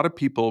 because a lot of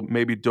people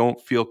maybe don't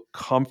feel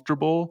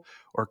comfortable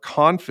or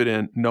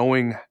confident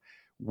knowing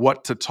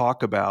what to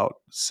talk about,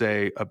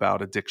 say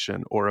about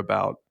addiction or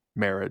about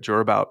marriage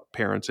or about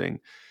parenting.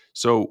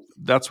 So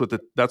that's what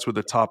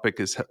the topic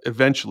is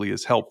eventually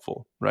is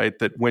helpful, right?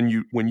 That when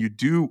you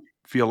do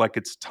feel like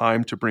it's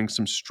time to bring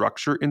some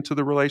structure into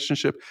the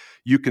relationship,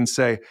 you can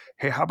say,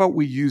 hey, how about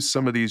we use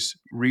some of these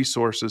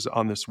resources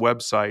on this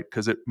website,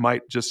 because it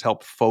might just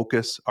help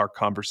focus our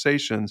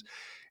conversations.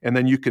 And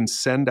then you can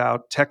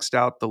text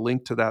out the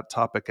link to that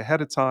topic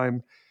ahead of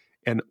time.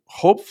 And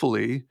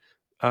hopefully,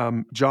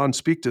 John,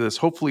 speak to this.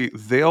 Hopefully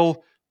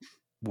they'll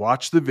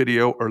watch the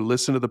video or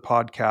listen to the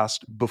podcast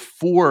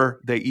before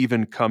they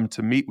even come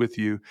to meet with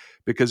you,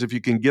 because if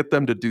you can get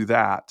them to do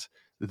that,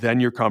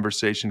 then your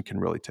conversation can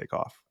really take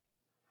off.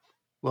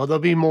 Well, they'll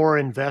be more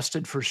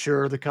invested for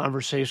sure. The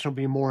conversation will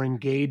be more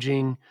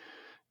engaging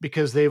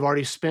because they've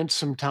already spent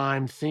some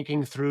time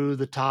thinking through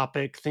the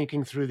topic,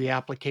 thinking through the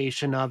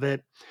application of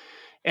it.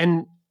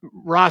 And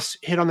Ross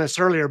hit on this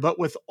earlier, but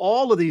with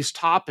all of these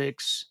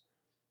topics,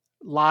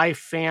 life,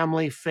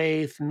 family,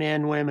 faith,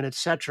 men, women,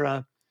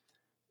 etc.,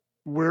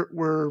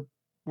 we're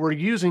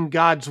using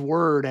God's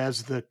word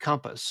as the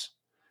compass.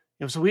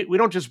 So we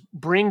don't just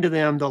bring to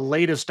them the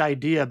latest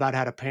idea about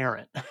how to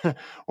parent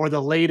or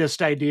the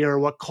latest idea or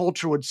what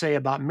culture would say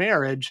about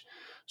marriage.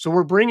 So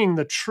we're bringing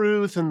the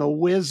truth and the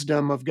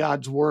wisdom of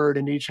God's word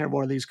in each and every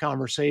one of these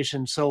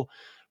conversations. So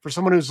for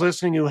someone who's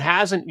listening who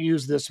hasn't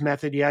used this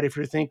method yet, if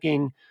you're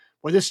thinking,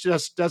 well, this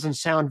just doesn't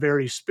sound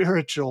very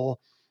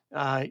spiritual,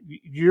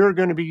 You're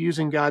going to be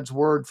using God's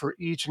word for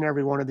each and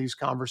every one of these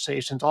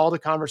conversations. All the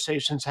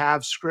conversations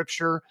have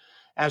scripture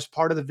as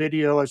part of the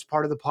video, as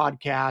part of the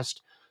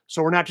podcast.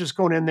 So we're not just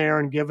going in there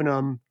and giving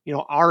them,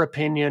 our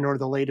opinion or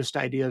the latest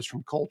ideas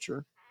from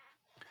culture.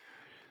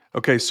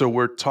 Okay, so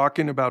we're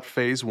talking about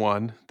phase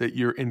one, that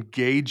you're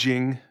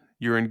engaging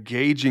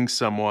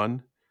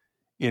someone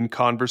in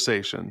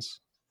conversations.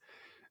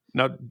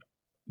 Now,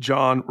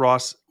 John,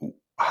 Ross,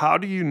 how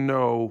do you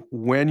know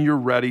when you're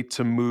ready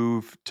to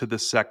move to the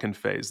second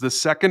phase? The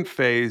second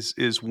phase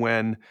is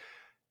when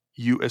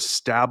you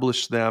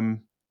establish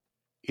them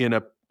in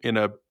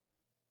a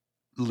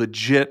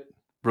legit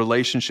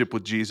relationship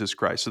with Jesus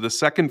Christ. So the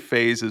second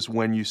phase is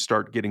when you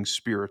start getting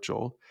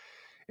spiritual.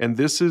 And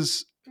this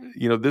is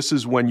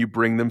when you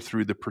bring them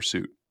through the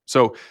pursuit.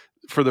 So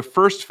for the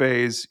first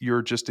phase,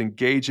 you're just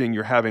engaging,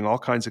 you're having all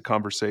kinds of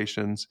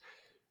conversations.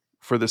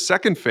 For the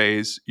second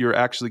phase, you're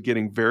actually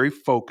getting very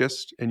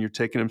focused and you're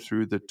taking them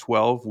through the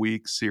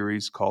 12-week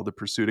series called The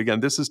Pursuit. Again,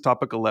 this is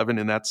topic 11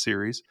 in that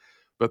series,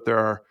 but there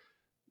are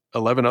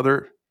 11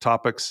 other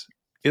topics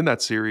in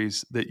that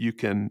series that you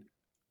can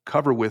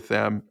cover with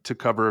them to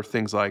cover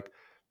things like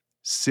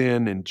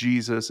sin and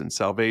Jesus and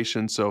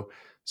salvation. So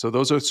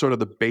those are sort of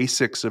the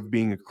basics of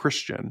being a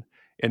Christian.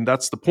 And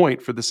that's the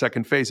point for the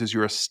second phase, is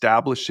you're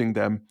establishing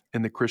them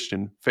in the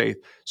Christian faith.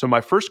 So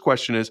my first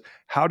question is,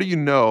 how do you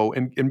know,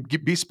 and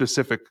be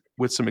specific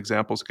with some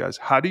examples, guys,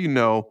 how do you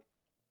know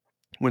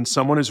when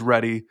someone is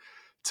ready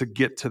to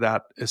get to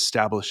that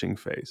establishing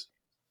phase?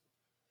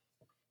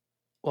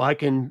 Well, I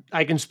can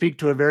speak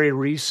to a very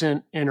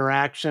recent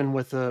interaction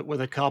with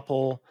a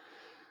couple.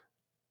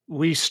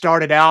 We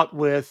started out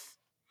with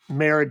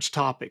marriage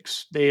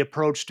topics. They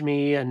approached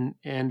me and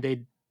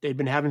they'd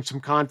been having some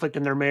conflict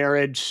in their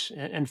marriage.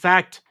 In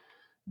fact,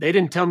 they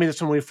didn't tell me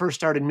this when we first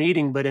started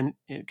meeting, but in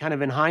kind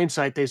of in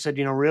hindsight, they said,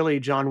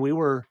 really, John, we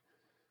were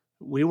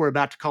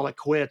about to call it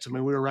quits. I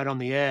mean, we were right on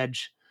the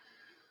edge.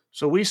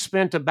 So we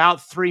spent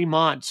about 3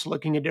 months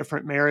looking at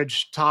different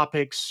marriage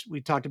topics. We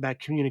talked about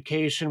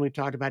communication. We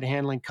talked about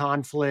handling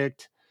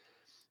conflict,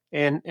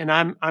 and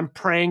I'm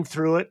praying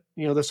through it.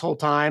 This whole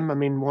time. I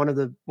mean, one of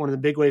the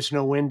big ways to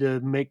know when to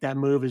make that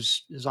move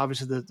is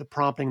obviously the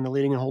prompting and the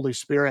leading of the Holy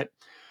Spirit.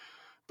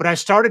 But I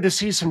started to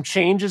see some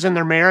changes in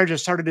their marriage. I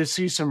started to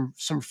see some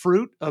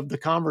fruit of the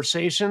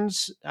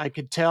conversations. I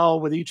could tell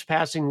with each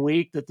passing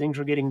week that things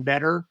were getting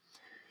better.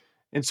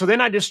 And so then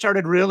I just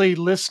started really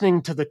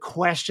listening to the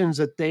questions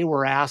that they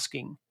were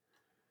asking.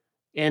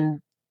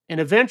 And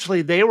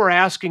eventually they were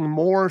asking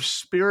more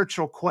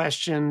spiritual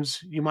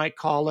questions, you might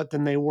call it,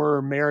 than they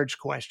were marriage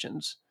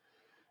questions.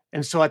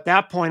 And so at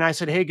that point I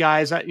said, hey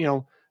guys,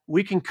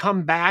 we can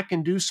come back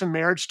and do some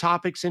marriage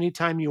topics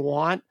anytime you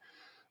want.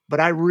 But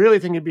I really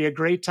think it'd be a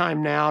great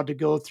time now to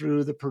go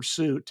through the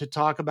pursuit, to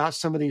talk about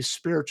some of these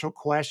spiritual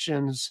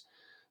questions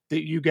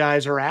that you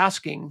guys are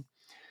asking.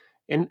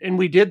 And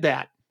we did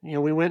that.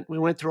 We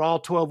went through all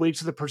 12 weeks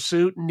of the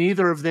pursuit.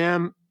 Neither of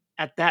them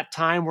at that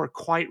time were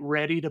quite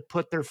ready to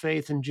put their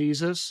faith in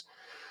Jesus.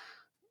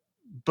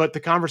 But the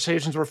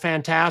conversations were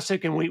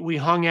fantastic, and we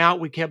hung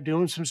out. We kept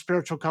doing some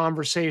spiritual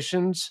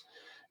conversations.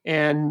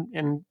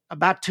 And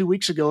about 2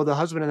 weeks ago, the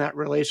husband in that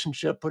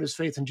relationship put his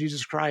faith in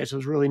Jesus Christ. It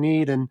was really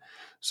neat. And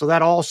so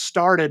that all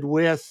started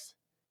with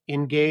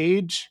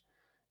engage,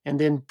 and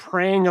then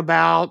praying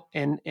about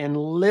and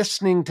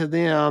listening to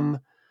them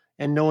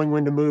and knowing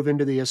when to move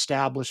into the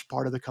established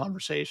part of the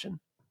conversation.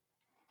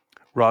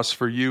 Ross,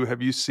 for you,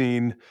 have you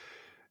seen,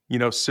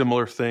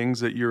 similar things,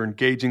 that you're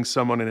engaging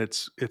someone and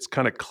it's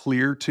kind of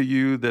clear to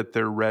you that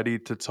they're ready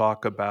to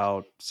talk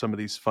about some of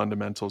these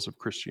fundamentals of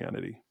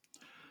Christianity?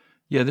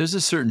 Yeah, there's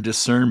a certain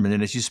discernment,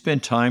 and as you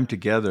spend time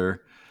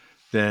together,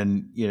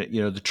 then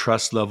the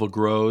trust level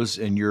grows,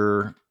 and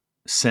your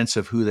sense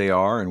of who they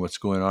are and what's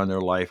going on in their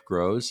life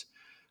grows.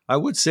 I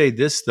would say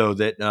this though,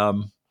 that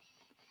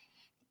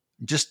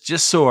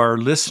just so our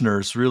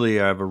listeners really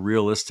have a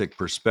realistic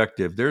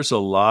perspective, there's a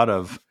lot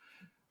of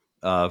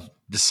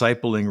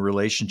discipling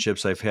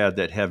relationships I've had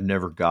that have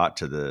never got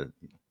to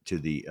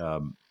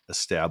the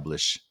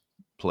established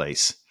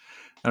place.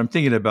 And I'm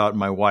thinking about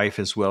my wife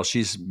as well.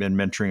 She's been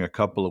mentoring a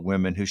couple of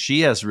women who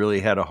she has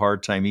really had a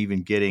hard time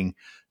even getting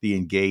the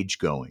engage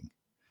going.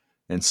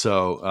 And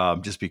so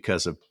just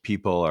because of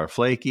people are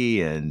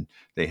flaky and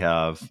they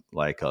have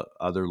like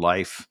other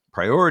life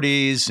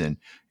priorities and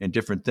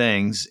different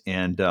things.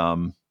 And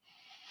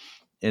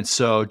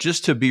so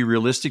just to be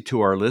realistic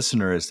to our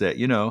listener is that,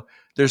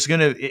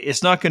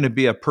 it's not going to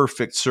be a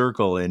perfect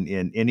circle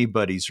in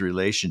anybody's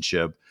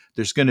relationship.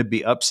 There's going to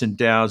be ups and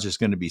downs. There's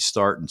going to be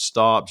start and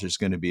stops. There's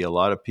going to be a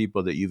lot of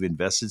people that you've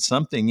invested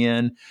something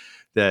in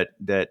that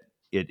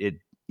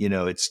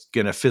it's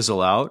going to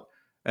fizzle out.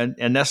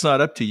 And that's not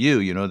up to you.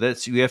 You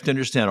have to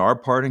understand our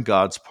part and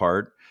God's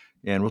part.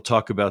 And we'll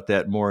talk about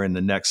that more in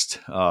the next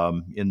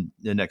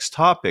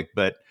topic.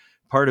 But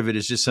part of it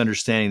is just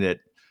understanding that,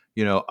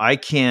 I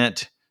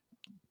can't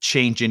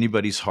change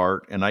anybody's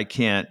heart, and I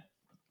can't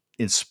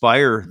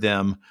inspire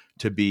them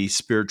to be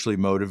spiritually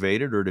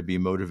motivated or to be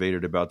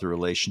motivated about the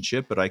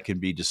relationship, but I can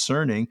be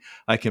discerning.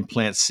 I can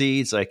plant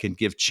seeds. I can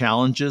give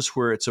challenges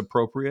where it's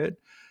appropriate,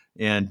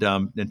 and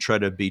try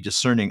to be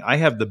discerning. I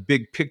have the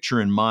big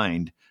picture in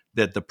mind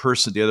that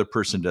the other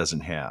person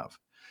doesn't have,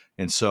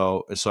 and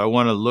so I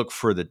want to look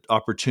for the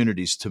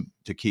opportunities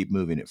to keep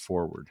moving it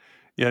forward.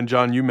 Yeah, and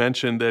John, you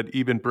mentioned that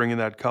even bringing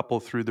that couple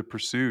through the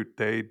pursuit,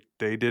 they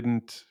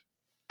didn't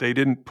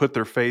put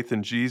their faith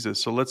in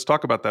Jesus. So let's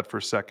talk about that for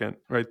a second,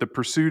 right? The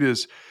pursuit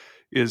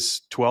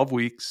is 12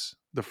 weeks.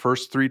 The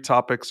first 3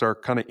 topics are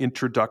kind of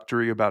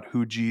introductory about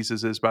who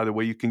Jesus is. By the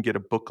way, you can get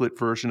a booklet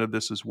version of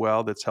this as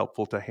well that's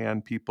helpful to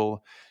hand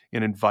people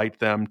and invite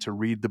them to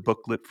read the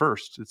booklet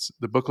first.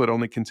 The booklet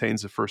only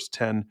contains the first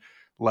 10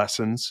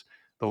 lessons.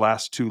 The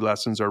last 2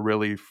 lessons are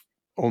really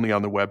only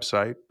on the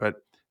website, but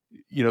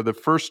the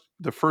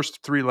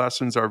first 3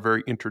 lessons are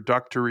very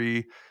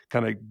introductory,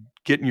 kind of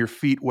getting your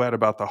feet wet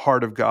about the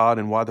heart of God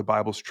and why the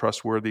Bible's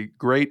trustworthy.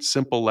 Great,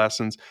 simple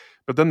lessons.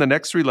 But then the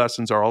next 3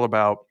 lessons are all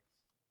about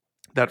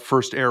that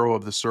first arrow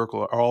of the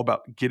circle, are all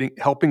about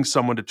helping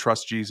someone to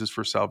trust Jesus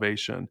for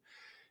salvation.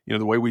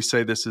 The way we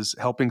say this is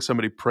helping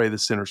somebody pray the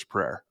sinner's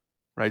prayer,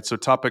 right? So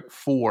topic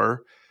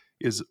 4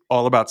 is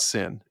all about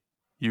sin.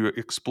 You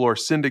explore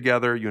sin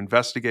together, you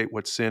investigate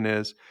what sin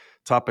is.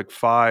 Topic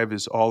 5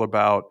 is all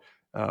about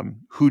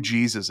who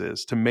Jesus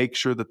is, to make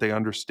sure that they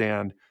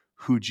understand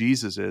who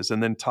Jesus is.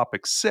 And then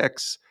topic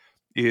 6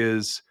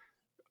 is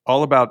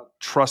all about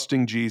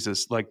trusting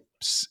Jesus, like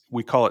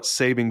we call it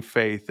saving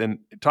faith. And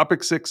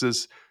topic 6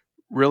 is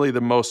really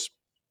the most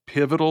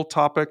pivotal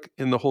topic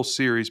in the whole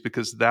series,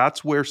 because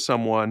that's where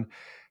someone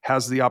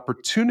has the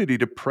opportunity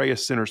to pray a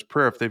sinner's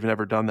prayer if they've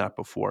never done that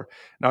before.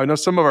 Now, I know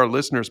some of our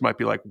listeners might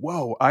be like,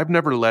 whoa, I've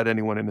never led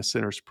anyone in a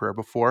sinner's prayer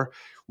before.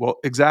 Well,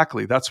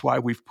 exactly. That's why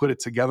we've put it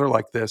together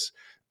like this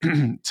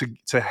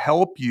to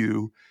help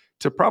you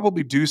to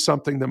probably do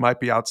something that might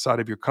be outside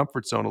of your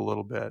comfort zone a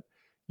little bit.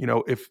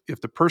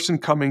 If the person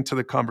coming to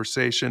the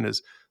conversation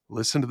is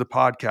listen to the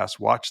podcast,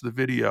 watch the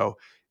video,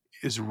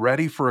 is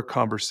ready for a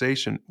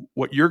conversation,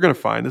 what you're going to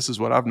find, this is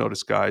what I've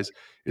noticed, guys,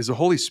 is the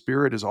Holy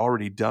Spirit has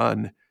already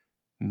done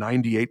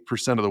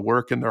 98% of the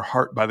work in their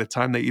heart by the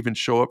time they even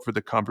show up for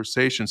the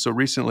conversation. So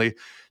recently,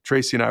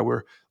 Tracy and I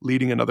were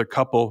leading another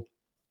couple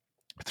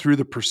through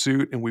the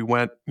pursuit, and we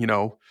went,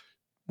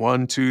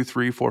 1, 2,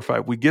 3, 4,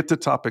 5. We get to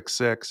topic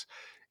 6,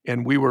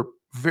 and we were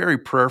very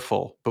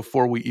prayerful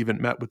before we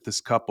even met with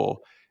this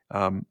couple.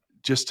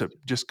 Just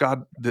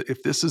God,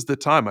 if this is the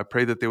time, I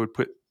pray that they would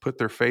put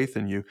their faith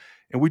in you.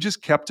 And we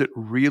just kept it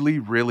really,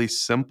 really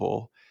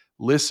simple.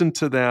 Listen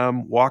to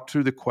them, walk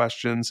through the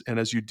questions. And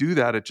as you do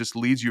that, it just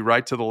leads you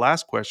right to the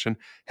last question.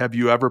 Have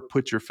you ever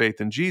put your faith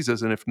in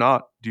Jesus? And if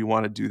not, do you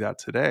want to do that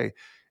today?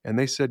 And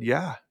they said,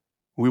 yeah,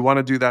 we want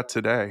to do that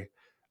today.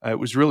 It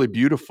was really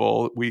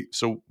beautiful.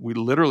 So we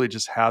literally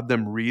just had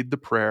them read the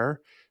prayer,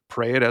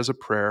 pray it as a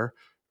prayer,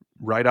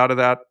 right out of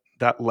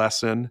that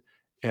lesson.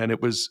 And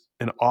it was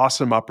an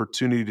awesome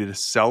opportunity to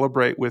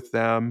celebrate with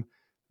them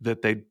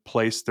that they'd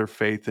placed their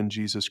faith in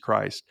Jesus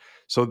Christ.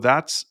 So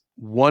that's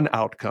one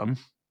outcome,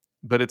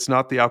 but it's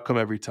not the outcome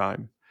every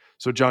time.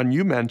 So John,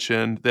 you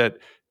mentioned that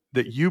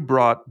you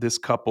brought this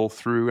couple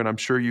through, and I'm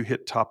sure you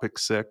hit topic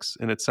 6,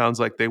 and it sounds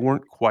like they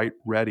weren't quite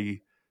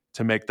ready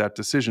to make that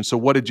decision. So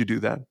what did you do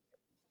then?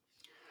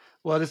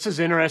 Well, this is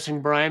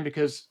interesting, Brian,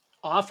 because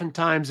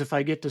oftentimes if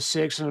I get to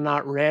 6 and I'm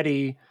not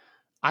ready,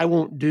 I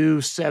won't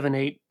do 7,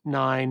 8,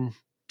 9,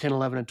 10,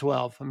 11, and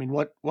 12. I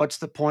mean, what's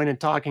the point in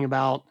talking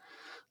about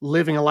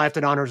living a life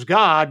that honors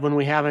God when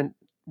we haven't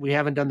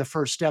done the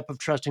first step of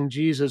trusting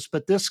Jesus?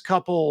 But this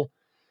couple,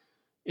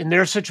 in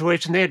their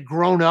situation, they had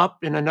grown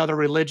up in another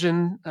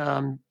religion.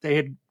 They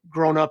had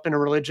grown up in a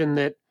religion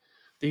that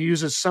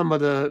uses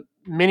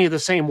many of the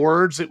same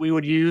words that we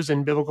would use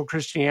in biblical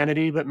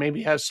Christianity, but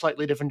maybe has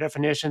slightly different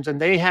definitions. And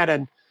they had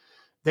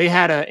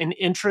an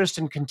interest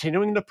in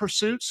continuing the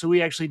pursuit. So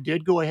we actually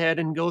did go ahead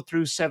and go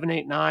through 7,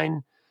 8,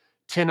 9,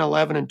 10,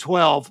 11, and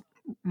 12.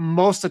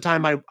 Most of the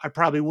time, I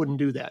probably wouldn't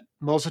do that.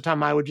 Most of the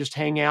time, I would just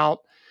hang out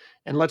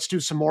and let's do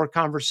some more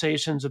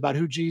conversations about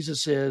who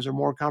Jesus is, or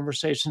more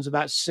conversations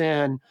about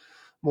sin,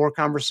 more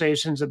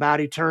conversations about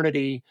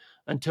eternity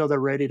until they're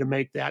ready to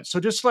make that. So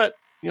just let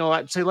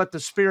the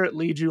Spirit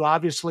lead you,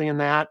 obviously, in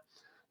that.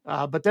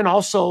 But then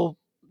also,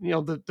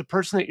 the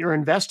person that you're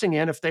investing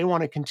in, if they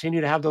want to continue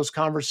to have those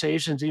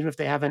conversations, even if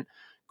they haven't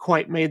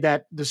quite made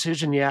that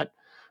decision yet,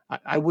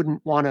 I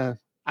wouldn't want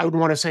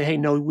to say, hey,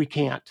 no, we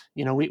can't.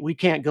 We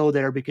can't go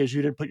there because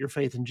you didn't put your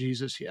faith in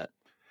Jesus yet.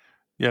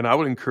 Yeah, and I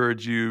would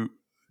encourage you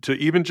to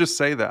even just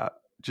say that.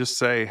 Just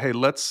say, hey,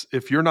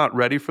 if you're not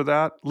ready for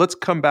that, let's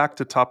come back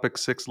to topic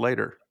 6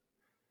 later.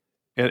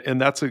 And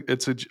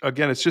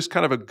again, it's just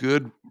kind of a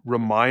good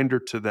reminder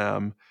to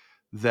them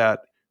that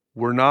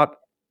we're not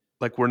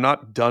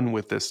done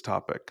with this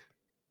topic.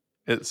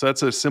 So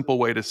that's a simple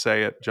way to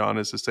say it, John,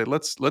 is to say,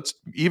 let's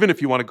even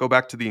if you want to go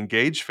back to the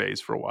engage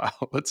phase for a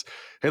while, let's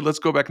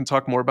go back and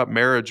talk more about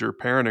marriage or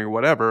parenting or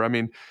whatever. I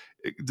mean,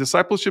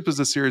 discipleship is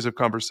a series of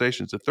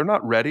conversations. If they're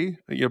not ready,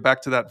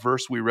 back to that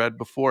verse we read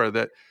before,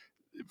 that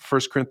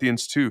 1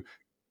 Corinthians 2,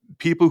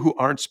 people who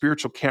aren't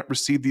spiritual can't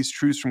receive these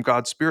truths from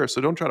God's Spirit.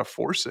 So don't try to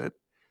force it.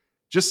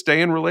 Just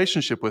stay in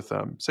relationship with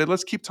them. Say,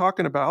 let's keep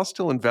talking about, I'll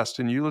still invest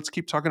in you. Let's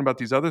keep talking about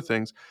these other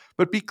things,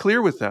 but be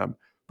clear with them.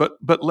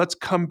 But let's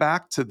come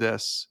back to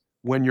this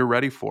when you're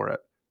ready for it.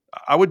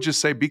 I would just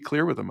say, be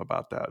clear with them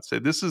about that. Say,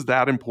 this is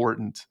that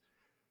important.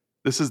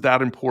 This is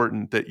that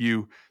important that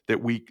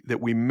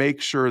we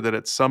make sure that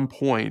at some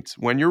point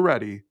when you're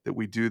ready that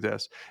we do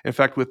this. In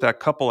fact, with that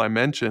couple I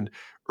mentioned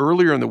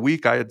earlier in the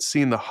week, I had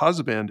seen the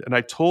husband and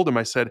I told him,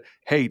 I said,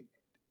 hey,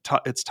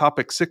 it's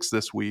topic 6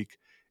 this week.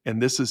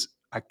 And this is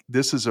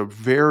a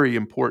very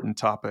important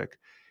topic.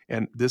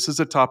 And this is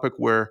a topic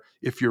where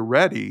if you're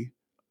ready,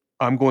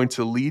 I'm going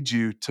to lead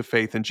you to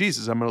faith in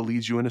Jesus. I'm going to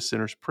lead you in a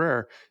sinner's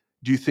prayer.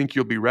 Do you think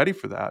you'll be ready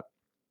for that?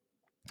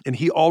 And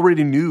he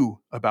already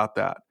knew about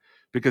that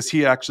because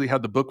he actually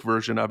had the book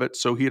version of it.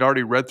 So he'd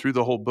already read through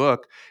the whole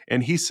book.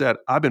 And he said,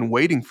 I've been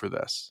waiting for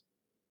this.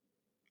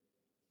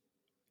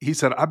 He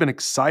said, I've been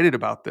excited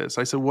about this.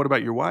 I said, what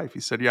about your wife?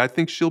 He said, yeah, I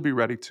think she'll be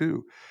ready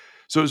too.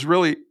 So it's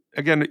really,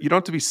 again, you don't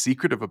have to be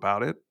secretive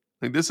about it.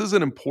 Like, this is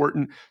an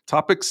important,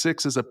 topic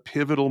 6 is a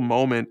pivotal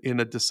moment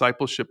in a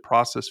discipleship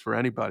process for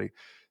anybody.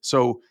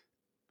 So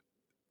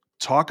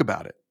talk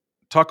about it.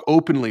 Talk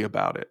openly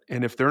about it.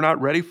 And if they're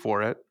not ready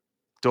for it,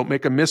 don't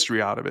make a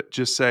mystery out of it.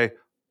 Just say,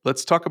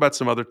 let's talk about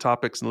some other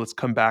topics and let's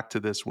come back to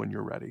this when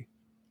you're ready.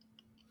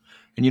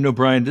 And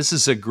Brian, this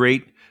is a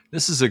great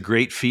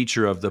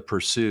feature of the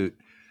pursuit,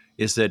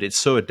 is that it's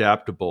so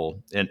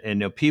adaptable.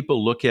 And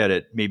people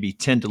maybe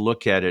tend to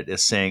look at it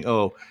as saying,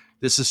 oh,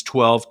 this is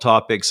 12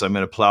 topics, I'm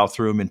going to plow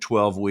through them in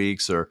 12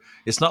 weeks. Or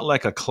it's not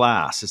like a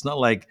class. It's not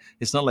like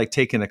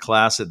taking a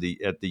class at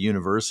the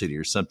university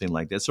or something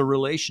like that. It's a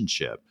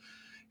relationship.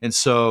 And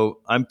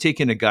so I'm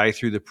taking a guy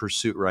through the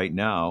pursuit right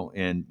now,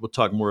 and we'll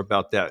talk more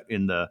about that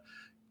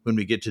when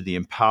we get to the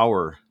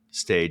empower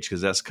stage,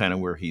 because that's kind of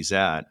where he's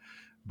at.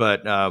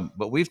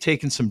 But we've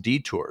taken some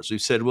detours.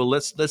 We've said, well,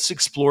 let's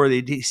explore.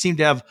 They seem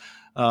to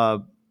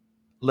have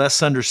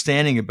less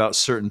understanding about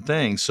certain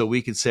things, so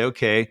we could say,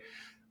 okay,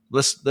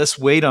 let's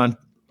wait on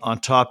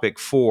topic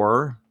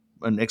 4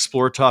 and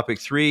explore topic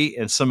 3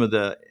 and some of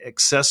the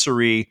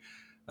accessory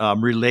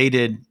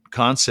related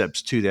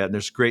concepts to that. And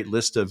there's a great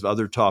list of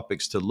other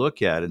topics to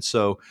look at. And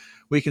so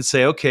we can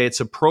say, okay,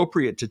 it's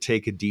appropriate to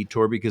take a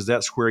detour because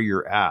that's where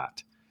you're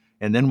at.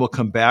 And then we'll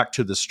come back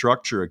to the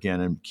structure again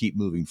and keep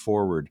moving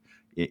forward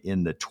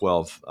in the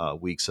 12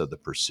 weeks of the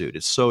pursuit.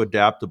 It's so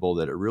adaptable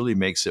that it really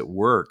makes it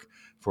work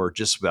for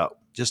just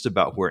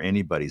about where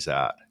anybody's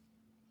at.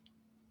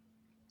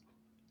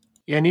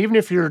 And even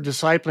if you're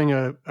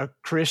discipling a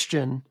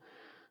Christian,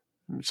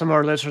 some of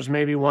our listeners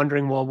may be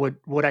wondering, well,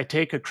 would I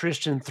take a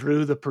Christian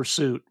through the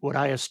pursuit? Would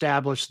I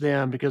establish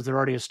them because they're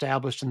already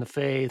established in the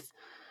faith?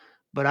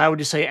 But I would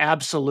just say,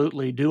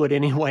 absolutely, do it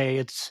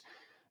anyway.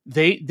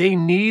 They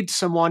need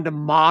someone to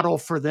model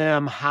for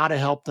them how to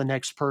help the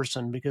next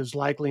person, because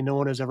likely no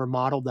one has ever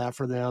modeled that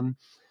for them.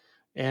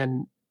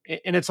 And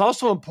it's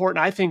also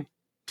important, I think,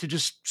 to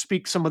just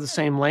speak some of the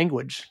same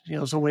language.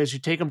 So as you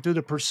take them through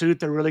the pursuit,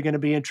 they're really going to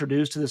be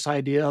introduced to this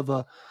idea of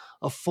a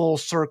full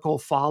circle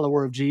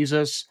follower of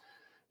Jesus.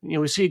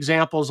 We see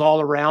examples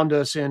all around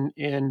us in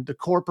the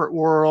corporate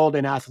world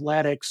and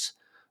athletics,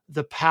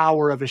 the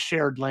power of a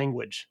shared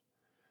language.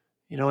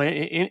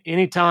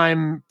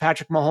 Anytime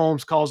Patrick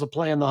Mahomes calls a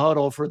play in the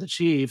huddle for the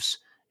Chiefs,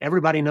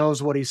 everybody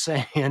knows what he's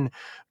saying.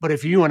 But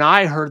if you and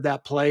I heard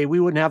that play, we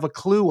wouldn't have a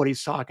clue what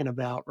he's talking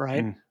about,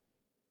 right?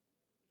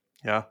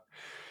 Yeah.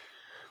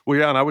 Well,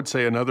 yeah, and I would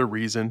say another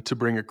reason to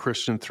bring a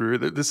Christian through.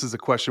 This is a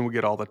question we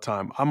get all the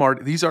time.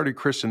 He's already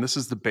Christian.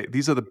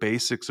 These are the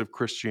basics of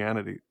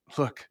Christianity.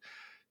 Look,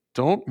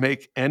 don't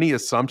make any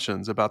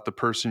assumptions about the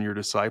person you're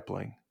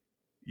discipling.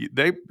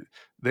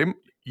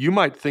 You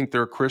might think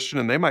they're a Christian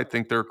and they might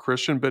think they're a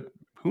Christian, but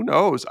who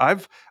knows?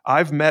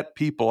 I've met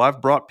people,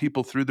 I've brought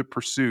people through the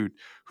pursuit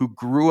who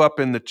grew up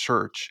in the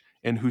church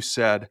and who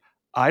said,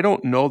 I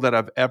don't know that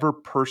I've ever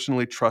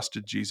personally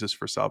trusted Jesus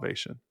for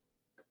salvation.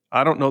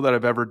 I don't know that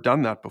I've ever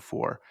done that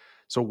before.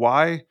 So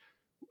why?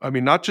 I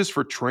mean, not just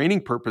for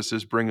training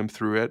purposes, bring them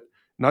through it,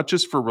 not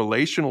just for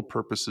relational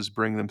purposes,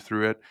 bring them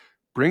through it,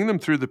 bring them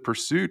through the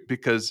pursuit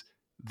because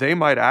they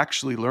might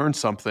actually learn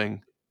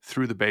something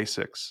through the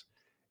basics.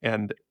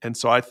 And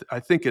so I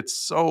think it's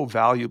so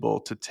valuable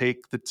to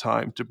take the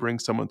time to bring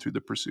someone through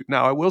the pursuit.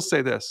 Now, I will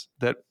say this,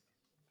 that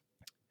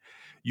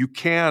you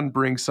can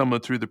bring someone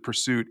through the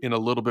pursuit in a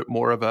little bit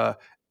more of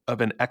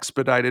an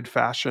expedited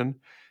fashion.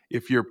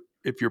 If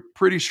you're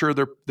pretty sure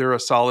they're a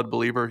solid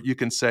believer, you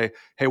can say,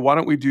 hey, why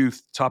don't we do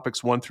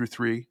topics 1 through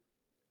 3?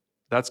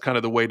 That's kind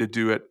of the way to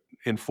do it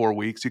in 4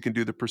 weeks. You can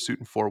do the pursuit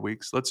in 4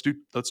 weeks. Let's do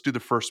the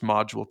first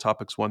module,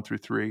 topics 1 through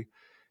 3.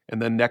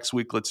 And then next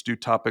week, let's do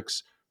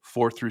topics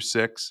 4 through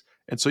 6.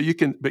 And so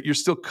but you're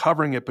still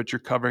covering it, but you're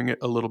covering it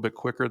a little bit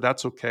quicker.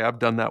 That's okay. I've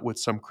done that with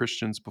some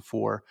Christians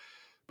before.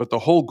 But the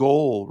whole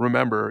goal,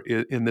 remember,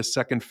 in this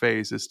second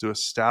phase is to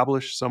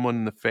establish someone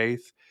in the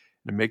faith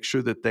and make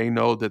sure that they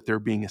know that they're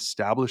being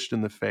established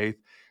in the faith.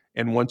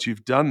 And once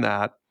you've done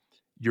that,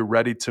 you're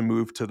ready to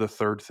move to the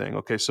third thing.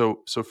 Okay,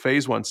 so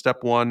phase one,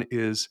 step one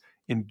is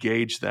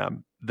engage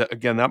them.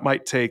 Again, that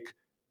might take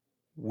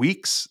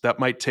weeks, that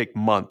might take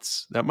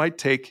months, that might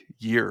take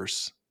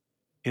years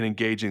in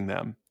engaging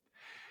them.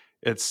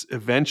 It's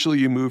eventually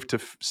you move to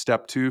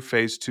step two,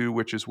 phase two,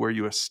 which is where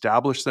you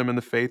establish them in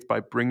the faith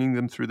by bringing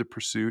them through the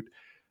pursuit.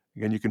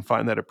 Again, you can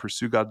find that at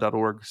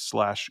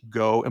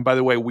pursuegod.org/go. And by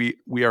the way,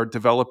 we are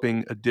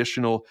developing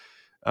additional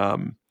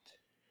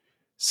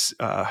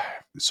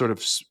sort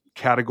of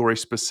category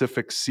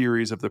specific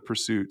series of the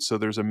pursuit. So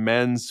there's a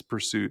men's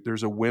pursuit,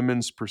 there's a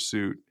women's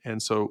pursuit.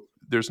 And so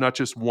there's not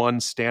just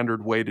one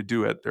standard way to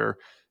do it. There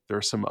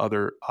are some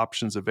other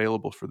options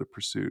available for the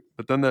pursuit.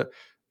 But then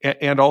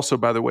and also,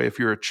 by the way, if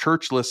you're a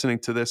church listening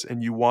to this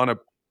and you want to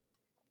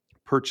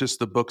purchase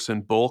the books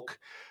in bulk,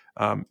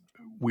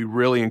 we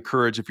really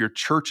encourage, if your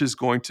church is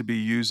going to be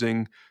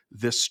using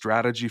this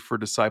strategy for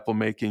disciple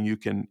making, you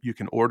can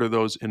order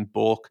those in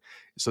bulk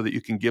so that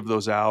you can give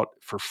those out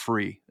for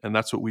free. And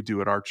that's what we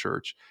do at our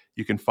church.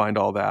 You can find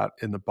all that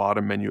in the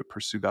bottom menu at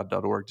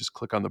pursuegod.org. Just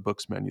click on the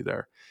books menu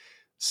there.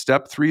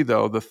 Step three,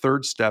 though, the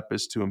third step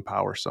is to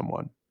empower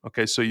someone.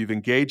 Okay, so you've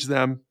engaged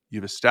them,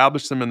 you've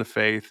established them in the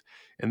faith,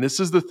 and this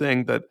is the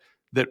thing that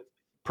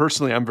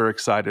personally I'm very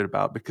excited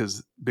about,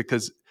 because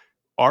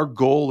our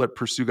goal at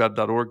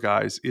pursuegod.org,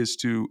 guys, is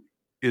to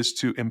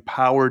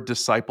empower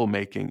disciple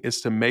making, is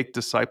to make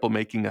disciple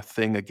making a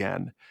thing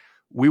again.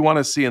 We want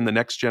to see in the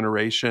next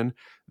generation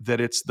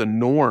that it's the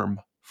norm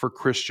for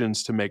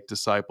Christians to make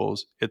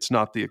disciples. It's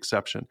not the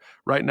exception.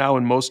 Right now,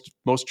 in most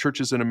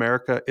churches in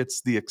America,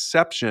 it's the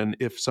exception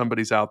if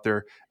somebody's out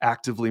there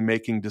actively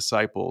making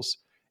disciples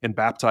and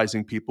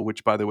baptizing people,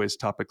 which, by the way, is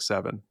topic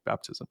 7,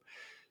 baptism.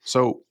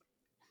 So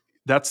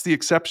that's the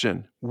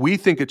exception. We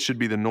think it should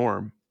be the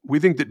norm. We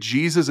think that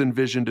Jesus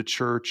envisioned a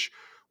church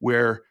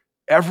where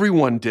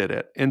everyone did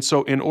it. And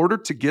so in order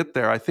to get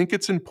there, I think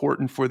it's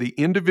important for the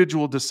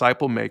individual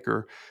disciple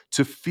maker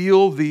to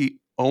feel the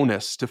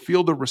onus, to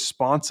feel the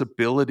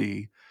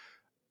responsibility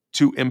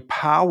to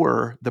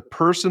empower the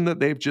person that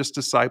they've just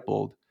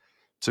discipled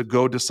to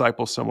go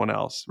disciple someone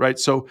else, right?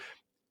 So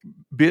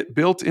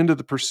built into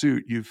the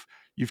pursuit,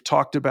 you've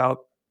talked about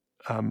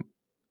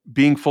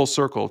being full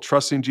circle,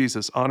 trusting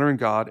Jesus, honoring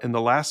God, and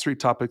the last 3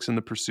 topics in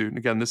the pursuit. And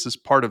again, this is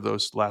part of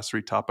those last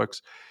 3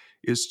 topics.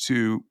 Is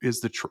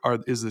the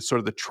sort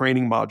of the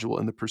training module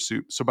in the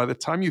pursuit. So by the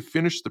time you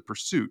finish the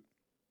pursuit,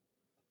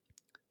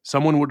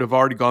 someone would have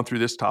already gone through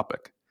this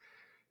topic.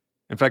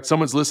 In fact,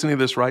 someone's listening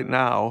to this right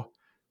now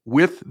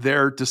with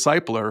their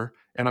discipler,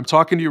 and I'm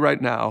talking to you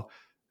right now.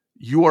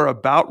 You are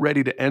about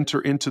ready to enter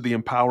into the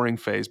empowering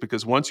phase,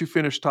 because once you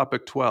finish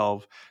topic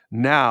 12,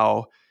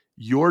 now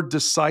your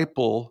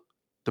disciple,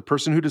 the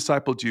person who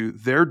discipled you,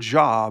 their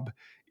job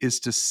is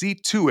to see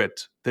to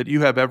it that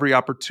you have every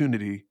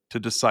opportunity to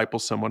disciple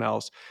someone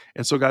else.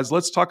 And so, guys,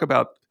 let's talk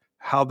about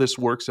how this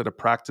works at a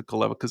practical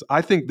level, because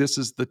I think this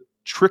is the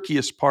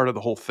trickiest part of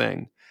the whole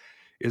thing,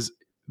 is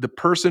the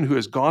person who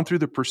has gone through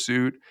the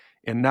pursuit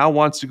and now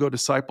wants to go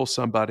disciple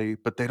somebody,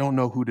 but they don't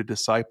know who to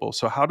disciple.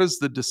 So how does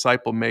the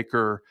disciple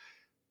maker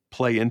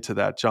play into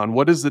that, John?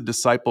 What does the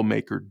disciple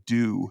maker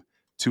do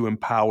to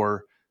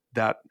empower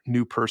that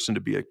new person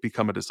to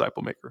become a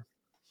disciple maker?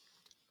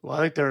 Well,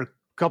 I think there are a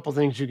couple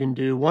things you can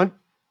do. One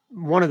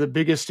of the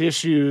biggest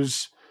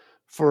issues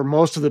for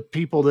most of the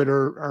people that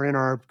are in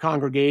our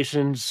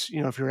congregations,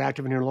 if you're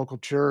active in your local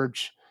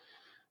church,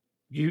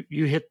 you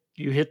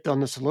hit on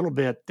this a little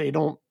bit. They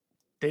don't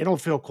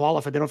feel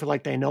qualified. They don't feel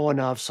like they know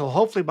enough. So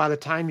hopefully by the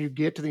time you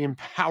get to the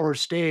empower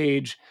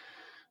stage,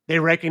 they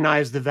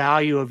recognize the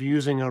value of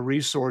using a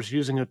resource,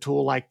 using a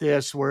tool like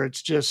this, where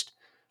it's just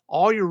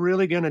all you're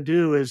really going to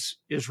do is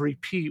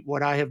repeat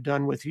what I have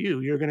done with you.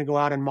 You're going to go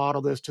out and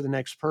model this to the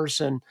next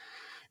person.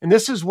 And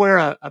this is where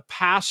a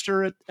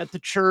pastor at the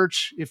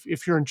church,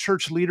 if you're in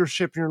church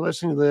leadership and you're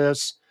listening to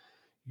this,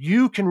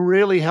 you can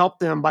really help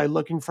them by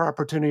looking for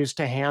opportunities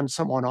to hand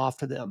someone off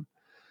to them.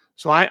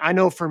 So I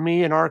know for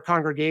me in our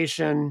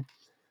congregation,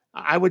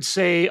 I would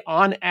say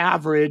on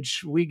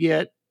average, we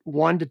get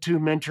 1 to 2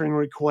 mentoring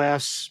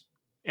requests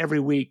every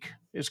week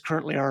is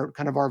currently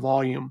our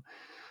volume.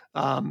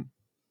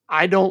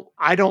 I don't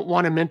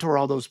want to mentor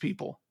all those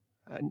people.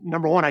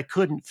 Number one, I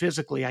couldn't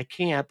physically, I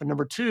can't. But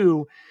number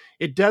two,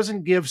 it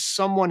doesn't give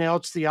someone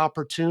else the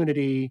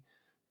opportunity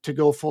to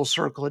go full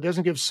circle. It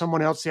doesn't give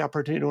someone else the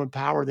opportunity to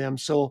empower them.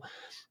 So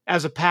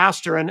as a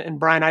pastor, and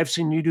Brian, I've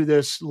seen you do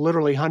this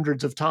literally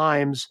hundreds of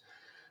times,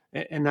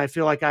 and I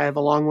feel like I have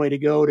a long way to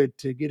go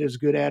to get as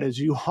good at as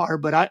you are.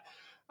 But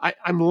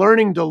I'm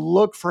learning to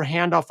look for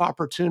handoff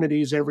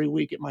opportunities every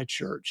week at my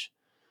church.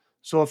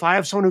 So if I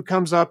have someone who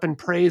comes up and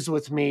prays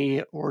with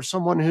me, or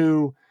someone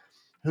who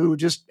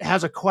just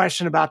has a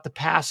question about the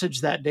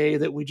passage that day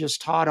that we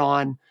just taught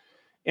on,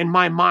 in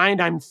my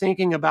mind, I'm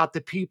thinking about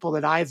the people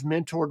that I've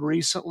mentored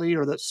recently,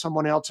 or that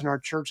someone else in our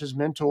church has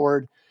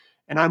mentored.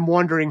 And I'm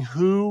wondering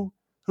who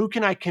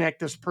can I connect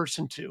this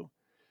person to?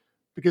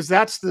 Because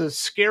that's the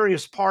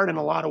scariest part in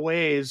a lot of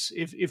ways.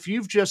 If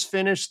you've just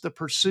finished the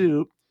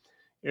pursuit,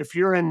 if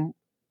you're in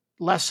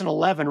lesson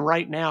 11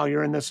 right now,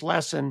 you're in this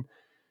lesson,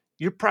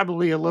 you're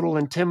probably a little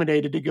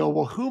intimidated to go,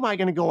 well, who am I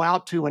going to go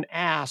out to and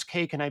ask,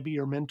 hey, can I be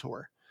your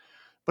mentor?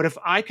 But if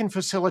I can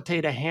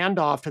facilitate a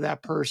handoff to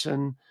that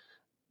person,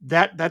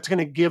 that's going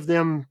to give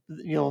them,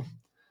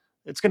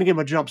 it's going to give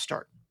them a jump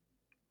start.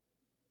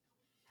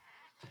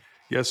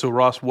 Yeah. So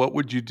Ross, what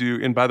would you do?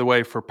 And by the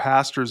way, for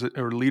pastors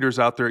or leaders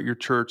out there at your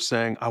church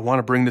saying, I want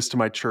to bring this to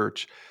my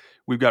church,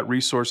 we've got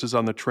resources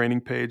on the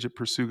training page at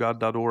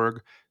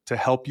pursuegod.org to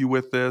help you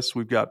with this.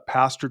 We've got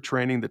pastor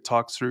training that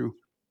talks through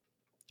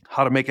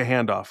how to make a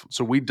handoff.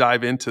 So we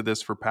dive into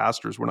this for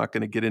pastors. We're not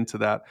going to get into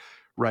that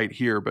right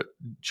here. But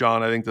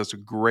John, I think that's a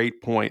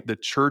great point. The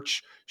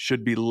church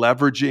should be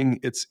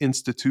leveraging its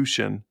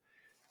institution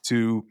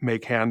to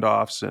make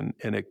handoffs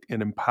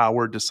and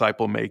empower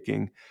disciple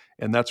making.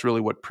 And that's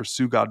really what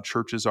Pursue God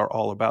churches are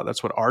all about.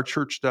 That's what our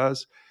church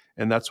does.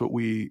 And that's what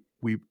we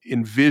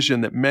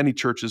envision that many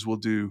churches will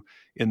do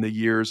in the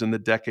years and the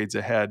decades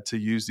ahead to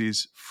use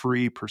these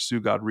free Pursue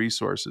God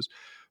resources.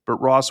 But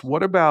Ross,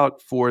 what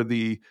about for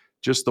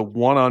just the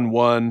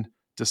one-on-one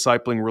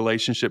discipling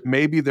relationship?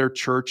 Maybe their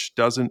church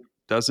doesn't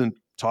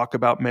talk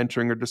about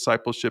mentoring or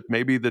discipleship.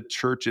 Maybe the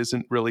church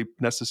isn't really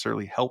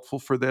necessarily helpful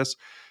for this.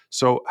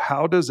 So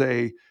how does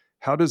a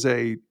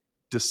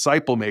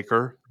disciple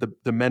maker,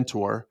 the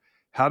mentor,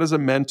 how does a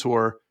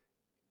mentor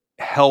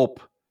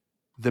help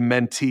the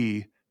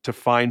mentee to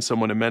find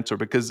someone to mentor?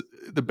 Because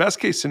the best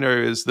case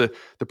scenario is the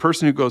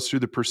person who goes through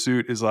the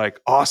pursuit is like,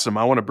 awesome,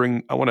 I want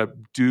to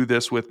do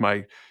this with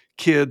my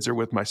kids or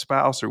with my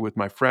spouse or with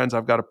my friends.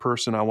 I've got a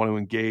person I want to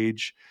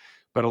engage.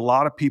 But a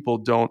lot of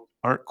people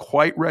aren't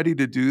quite ready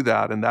to do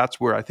that. And that's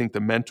where I think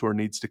the mentor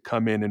needs to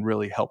come in and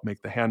really help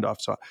make the handoff.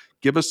 So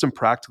give us some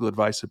practical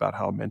advice about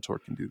how a mentor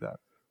can do that.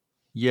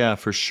 Yeah,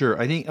 for sure.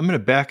 I think I'm going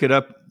to back it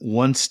up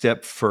one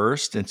step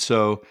first. And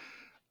so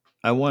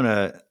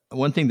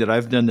one thing that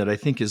I've done that I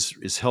think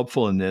is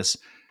helpful in this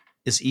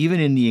is even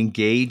in the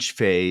engage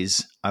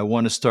phase, I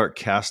want to start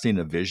casting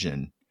a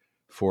vision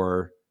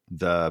for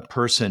the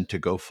person to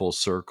go full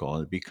circle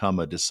and become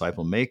a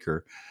disciple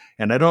maker.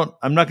 And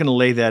I'm not going to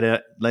lay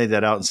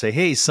that out and say,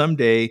 hey,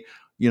 someday,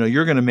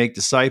 you're going to make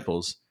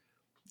disciples.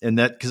 And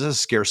that, because that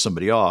scares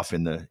somebody off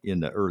in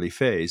the early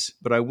phase.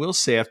 But I will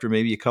say, after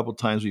maybe a couple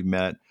times we've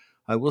met,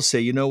 I will say,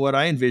 you know what?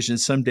 I envision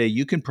someday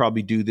you can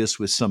probably do this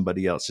with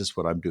somebody else, just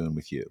what I'm doing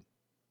with you.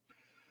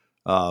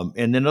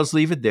 And then let's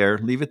leave it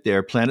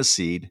there, plant a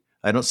seed.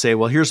 I don't say,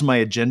 well, here's my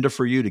agenda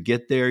for you to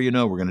get there.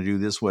 We're going to do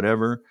this,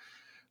 whatever.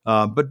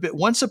 But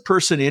once a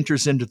person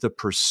enters into the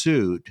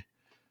pursuit,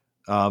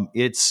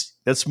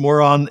 it's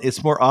more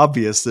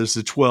obvious. There's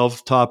the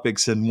 12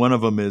 topics, and one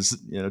of them is,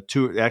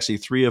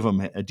 three of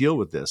them deal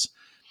with this.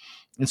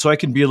 And so I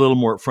can be a little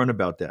more upfront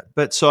about that.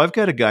 But so I've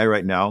got a guy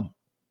right now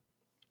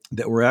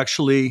that we're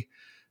actually,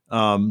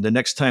 the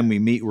next time we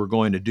meet, we're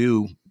going to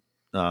do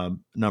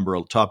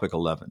topic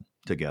 11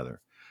 together.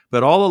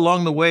 But all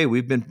along the way,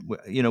 we've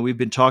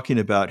been talking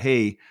about,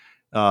 hey,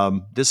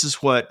 this is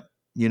what,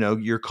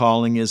 your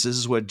calling is. This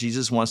is what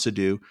Jesus wants to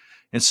do.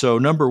 And so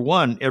number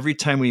one, every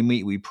time we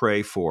meet, we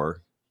pray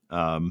for,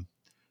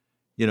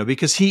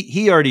 because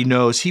he already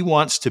knows he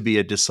wants to be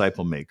a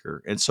disciple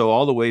maker. And so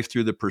all the way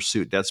through the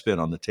pursuit, that's been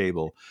on the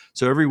table.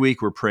 So every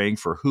week we're praying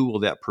for who will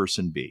that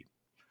person be.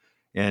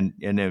 And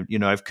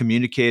I've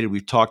communicated,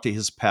 we've talked to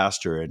his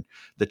pastor, and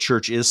the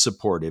church is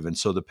supportive. And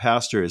so the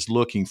pastor is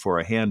looking for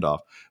a handoff.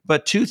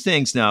 But two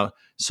things now.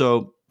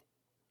 So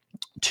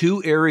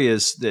two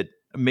areas that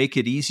make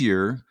it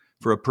easier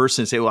for a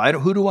person to say, well,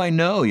 who do I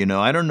know?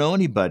 I don't know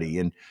anybody.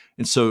 And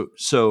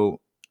so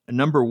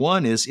number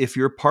one is, if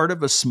you're part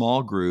of a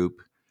small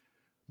group,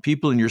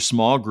 people in your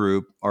small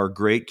group are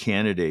great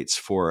candidates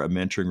for a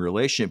mentoring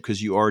relationship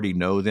because you already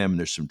know them and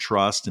there's some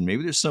trust. And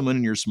maybe there's someone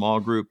in your small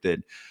group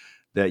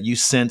that you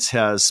sense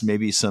has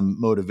maybe some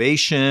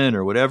motivation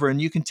or whatever,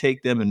 and you can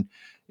take them and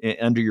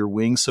under your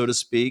wing, so to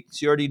speak.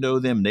 So you already know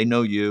them, they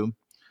know you.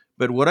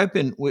 But what I've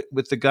been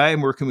with the guy I'm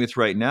working with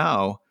right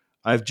now,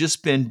 I've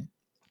just been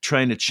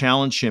trying to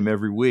challenge him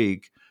every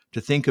week to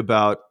think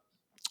about,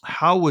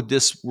 how would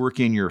this work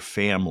in your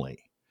family?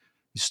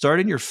 You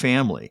start in your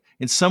family.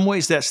 In some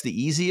ways, that's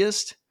the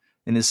easiest,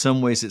 and in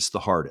some ways, it's the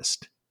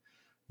hardest.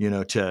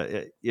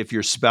 If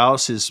your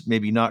spouse is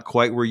maybe not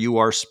quite where you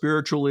are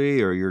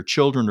spiritually, or your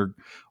children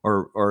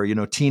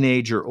are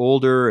teenage or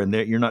older, and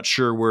you're not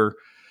sure where.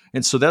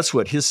 And so that's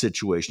what his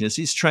situation is.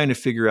 He's trying to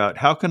figure out,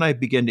 how can I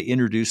begin to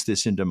introduce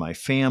this into my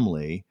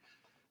family,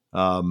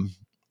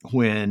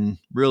 when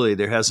really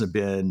there hasn't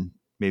been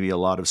maybe a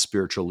lot of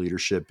spiritual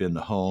leadership in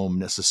the home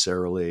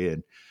necessarily.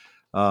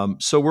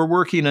 And so we're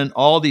working on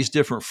all these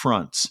different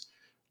fronts,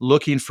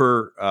 looking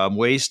for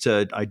ways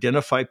to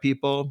identify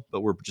people,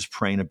 but we're just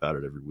praying about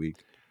it every week.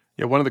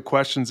 Yeah, one of the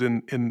questions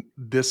in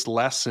this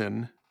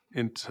lesson,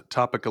 in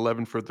topic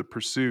 11 for the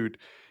pursuit,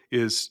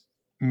 is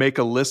make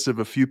a list of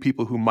a few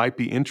people who might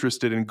be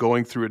interested in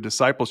going through a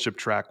discipleship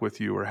track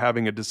with you or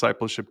having a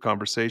discipleship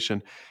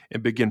conversation,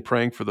 and begin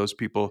praying for those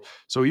people.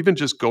 So even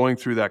just going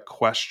through that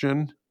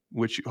question,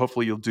 which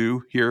hopefully you'll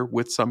do here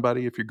with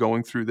somebody if you're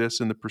going through this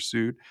in the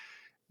pursuit,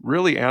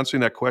 really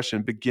answering that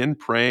question, begin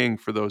praying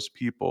for those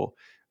people.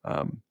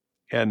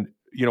 And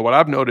what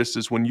I've noticed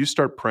is when you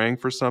start praying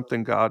for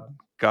something, God,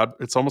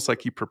 it's almost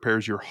like he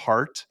prepares your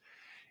heart,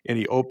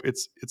 and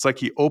it's like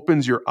he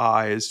opens your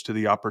eyes to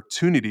the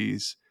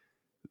opportunities.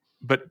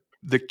 But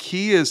the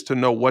key is to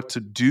know what to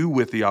do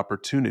with the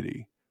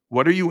opportunity.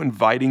 What are you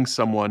inviting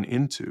someone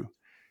into?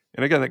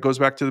 And again, that goes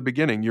back to the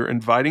beginning. You're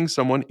inviting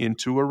someone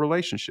into a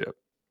relationship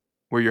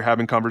where you're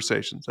having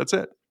conversations. That's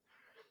it.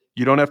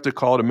 You don't have to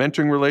call it a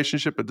mentoring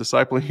relationship, a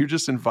discipling. You're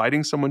just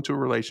inviting someone to a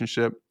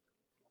relationship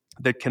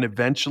that can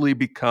eventually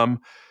become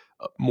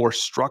more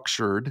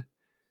structured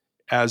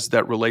as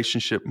that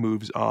relationship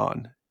moves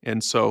on.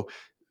 And so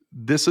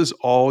this is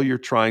all you're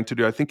trying to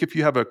do. I think if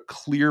you have a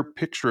clear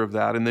picture of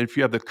that, and then if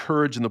you have the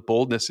courage and the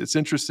boldness, it's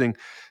interesting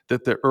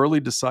that the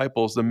early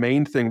disciples, the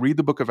main thing, read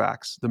the book of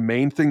Acts, the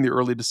main thing the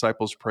early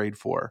disciples prayed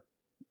for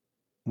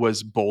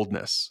was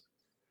boldness.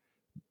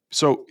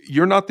 So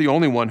you're not the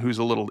only one who's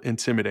a little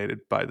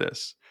intimidated by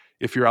this.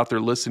 If you're out there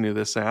listening to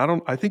this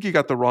saying, I think you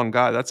got the wrong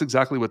guy. That's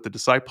exactly what the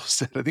disciples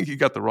said. I think you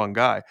got the wrong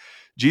guy.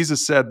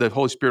 Jesus said the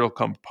Holy Spirit will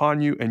come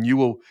upon you and you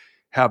will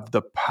have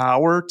the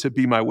power to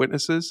be my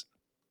witnesses.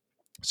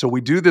 So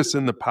we do this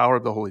in the power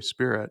of the Holy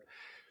Spirit.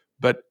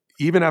 But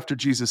even after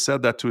Jesus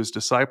said that to his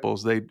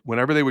disciples,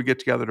 whenever they would get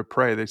together to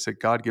pray, they said,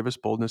 God, give us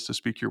boldness to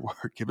speak your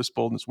word. Give us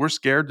boldness. We're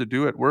scared to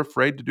do it. We're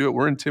afraid to do it.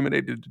 We're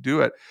intimidated to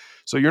do it.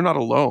 So you're not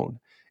alone.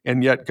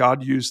 And yet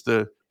God used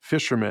the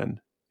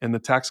fishermen and the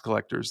tax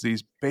collectors,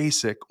 these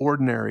basic,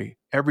 ordinary,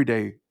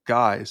 everyday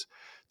guys,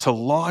 to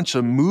launch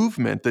a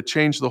movement that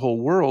changed the whole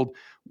world.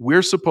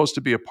 We're supposed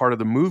to be a part of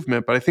the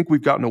movement, but I think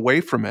we've gotten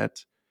away from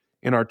it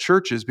in our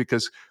churches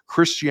because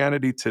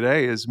Christianity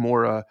today is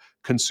more a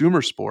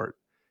consumer sport.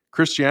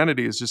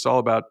 Christianity is just all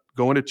about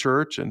going to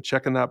church and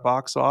checking that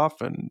box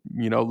off and,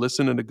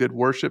 listening to good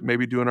worship,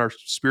 maybe doing our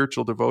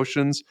spiritual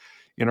devotions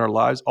in our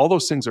lives. All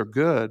those things are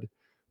good,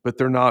 but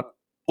they're not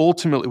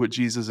ultimately what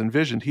Jesus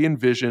envisioned. He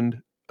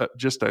envisioned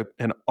just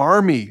an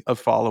army of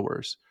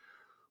followers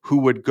who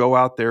would go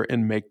out there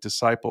and make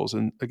disciples.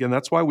 And again,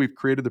 that's why we've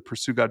created the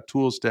Pursue God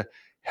tools to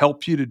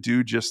help you to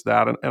do just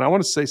that. And I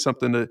want to say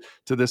something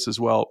to this as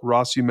well.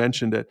 Ross, you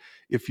mentioned it.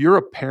 If you're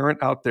a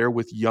parent out there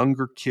with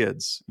younger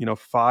kids,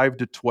 5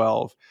 to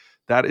 12,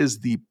 that is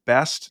the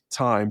best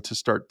time to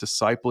start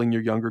discipling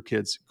your younger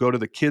kids. Go to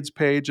the kids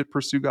page at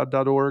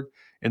pursuegod.org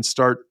and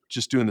start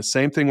just doing the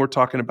same thing we're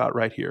talking about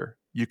right here.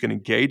 You can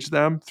engage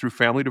them through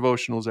family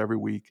devotionals every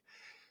week.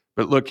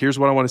 But look, here's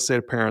what I want to say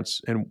to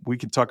parents, and we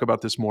can talk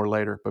about this more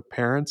later. But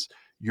parents,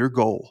 your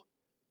goal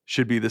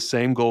should be the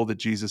same goal that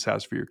Jesus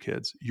has for your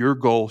kids. Your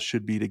goal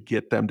should be to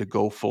get them to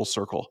go full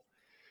circle.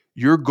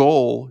 Your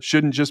goal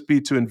shouldn't just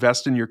be to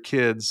invest in your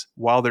kids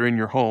while they're in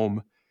your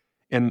home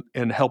and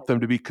help them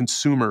to be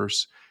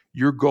consumers.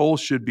 Your goal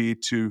should be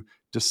to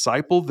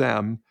disciple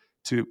them,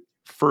 to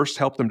first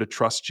help them to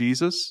trust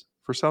Jesus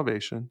for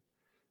salvation.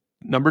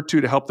 Number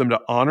 2, to help them to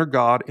honor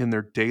God in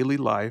their daily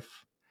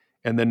life.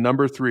 And then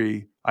number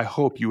 3, I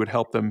hope you would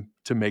help them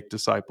to make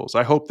disciples.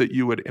 I hope that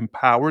you would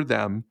empower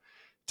them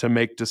to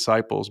make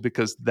disciples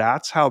because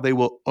that's how they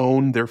will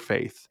own their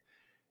faith.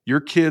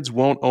 Your kids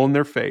won't own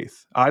their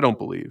faith. I don't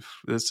believe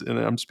this. And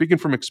I'm speaking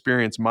from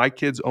experience. My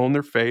kids own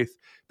their faith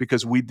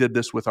because we did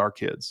this with our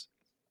kids.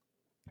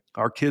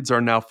 Our kids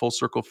are now full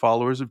circle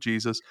followers of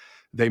Jesus.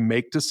 They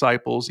make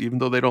disciples, even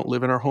though they don't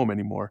live in our home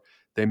anymore.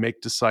 They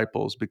make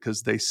disciples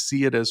because they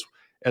see it as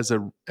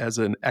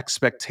an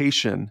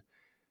expectation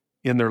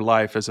in their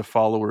life as a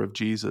follower of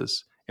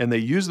Jesus. And they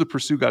use the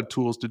Pursue God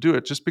tools to do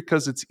it just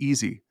because it's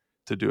easy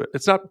to do it.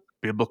 It's not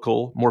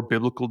more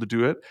biblical to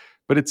do it,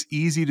 but it's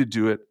easy to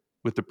do it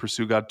with the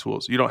Pursue God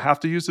tools. You don't have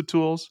to use the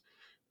tools,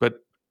 but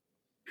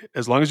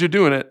as long as you're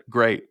doing it,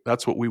 great.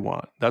 That's what we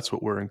want. That's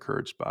what we're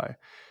encouraged by.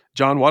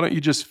 John, why don't you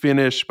just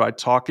finish by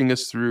talking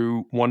us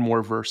through one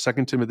more verse,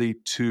 2 Timothy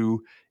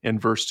 2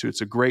 and verse 2.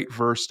 It's a great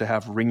verse to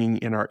have ringing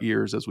in our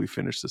ears as we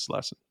finish this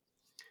lesson.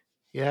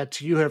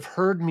 Yet you have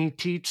heard me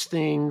teach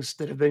things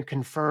that have been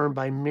confirmed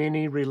by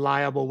many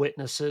reliable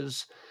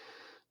witnesses.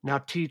 Now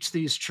teach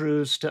these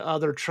truths to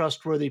other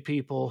trustworthy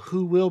people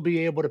who will be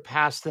able to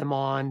pass them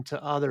on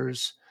to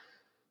others.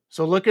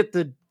 So look at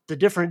the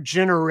different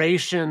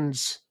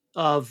generations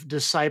of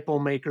disciple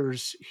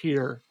makers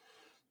here,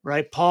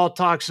 right? Paul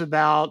talks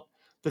about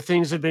the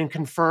things that have been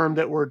confirmed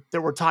that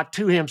were taught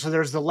to him. So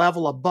there's the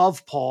level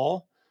above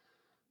Paul.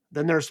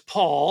 Then there's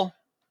Paul.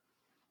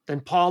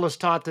 Then Paul has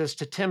taught this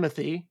to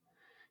Timothy.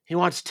 He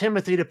wants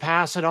Timothy to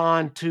pass it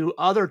on to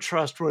other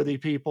trustworthy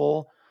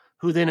people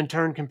who then in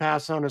turn can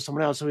pass it on to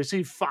someone else. So we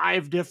see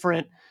 5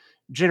 different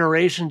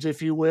generations,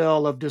 if you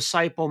will, of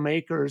disciple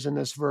makers in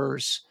this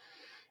verse.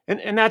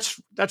 And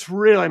that's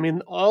real. I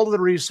mean, all the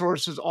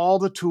resources, all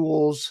the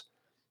tools,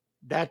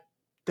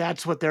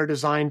 that's what they're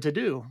designed to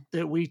do.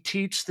 That we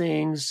teach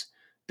things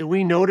that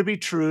we know to be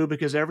true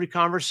because every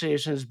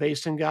conversation is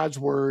based in God's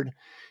word.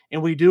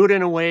 And we do it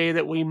in a way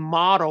that we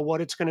model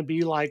what it's going to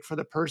be like for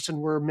the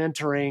person we're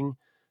mentoring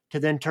to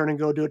then turn and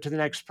go do it to the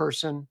next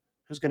person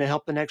who's going to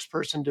help the next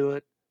person do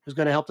it, who's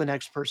going to help the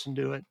next person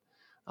do it.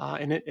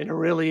 And it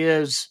really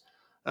is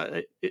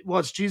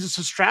It's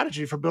Jesus'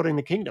 strategy for building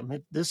the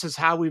kingdom. This is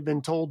how we've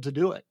been told to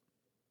do it.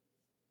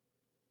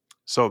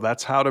 So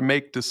that's how to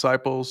make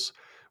disciples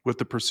with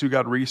the Pursue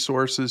God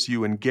resources.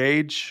 You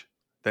engage,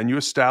 then you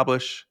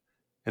establish,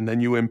 and then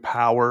you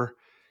empower.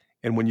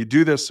 And when you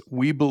do this,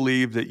 we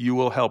believe that you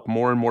will help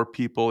more and more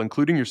people,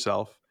 including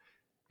yourself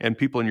and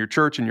people in your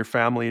church and your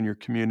family and your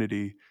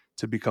community,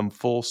 to become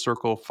full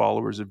circle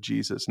followers of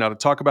Jesus. Now, to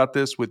talk about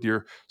this with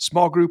your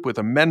small group, with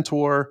a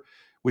mentor,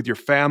 with your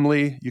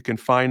family, you can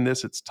find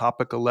this. It's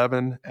topic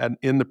 11 and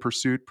in the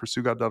Pursuit,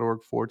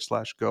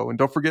 pursuegod.org/go. And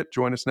don't forget,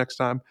 join us next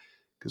time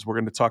because we're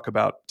going to talk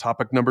about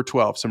topic number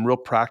 12, some real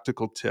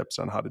practical tips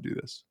on how to do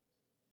this.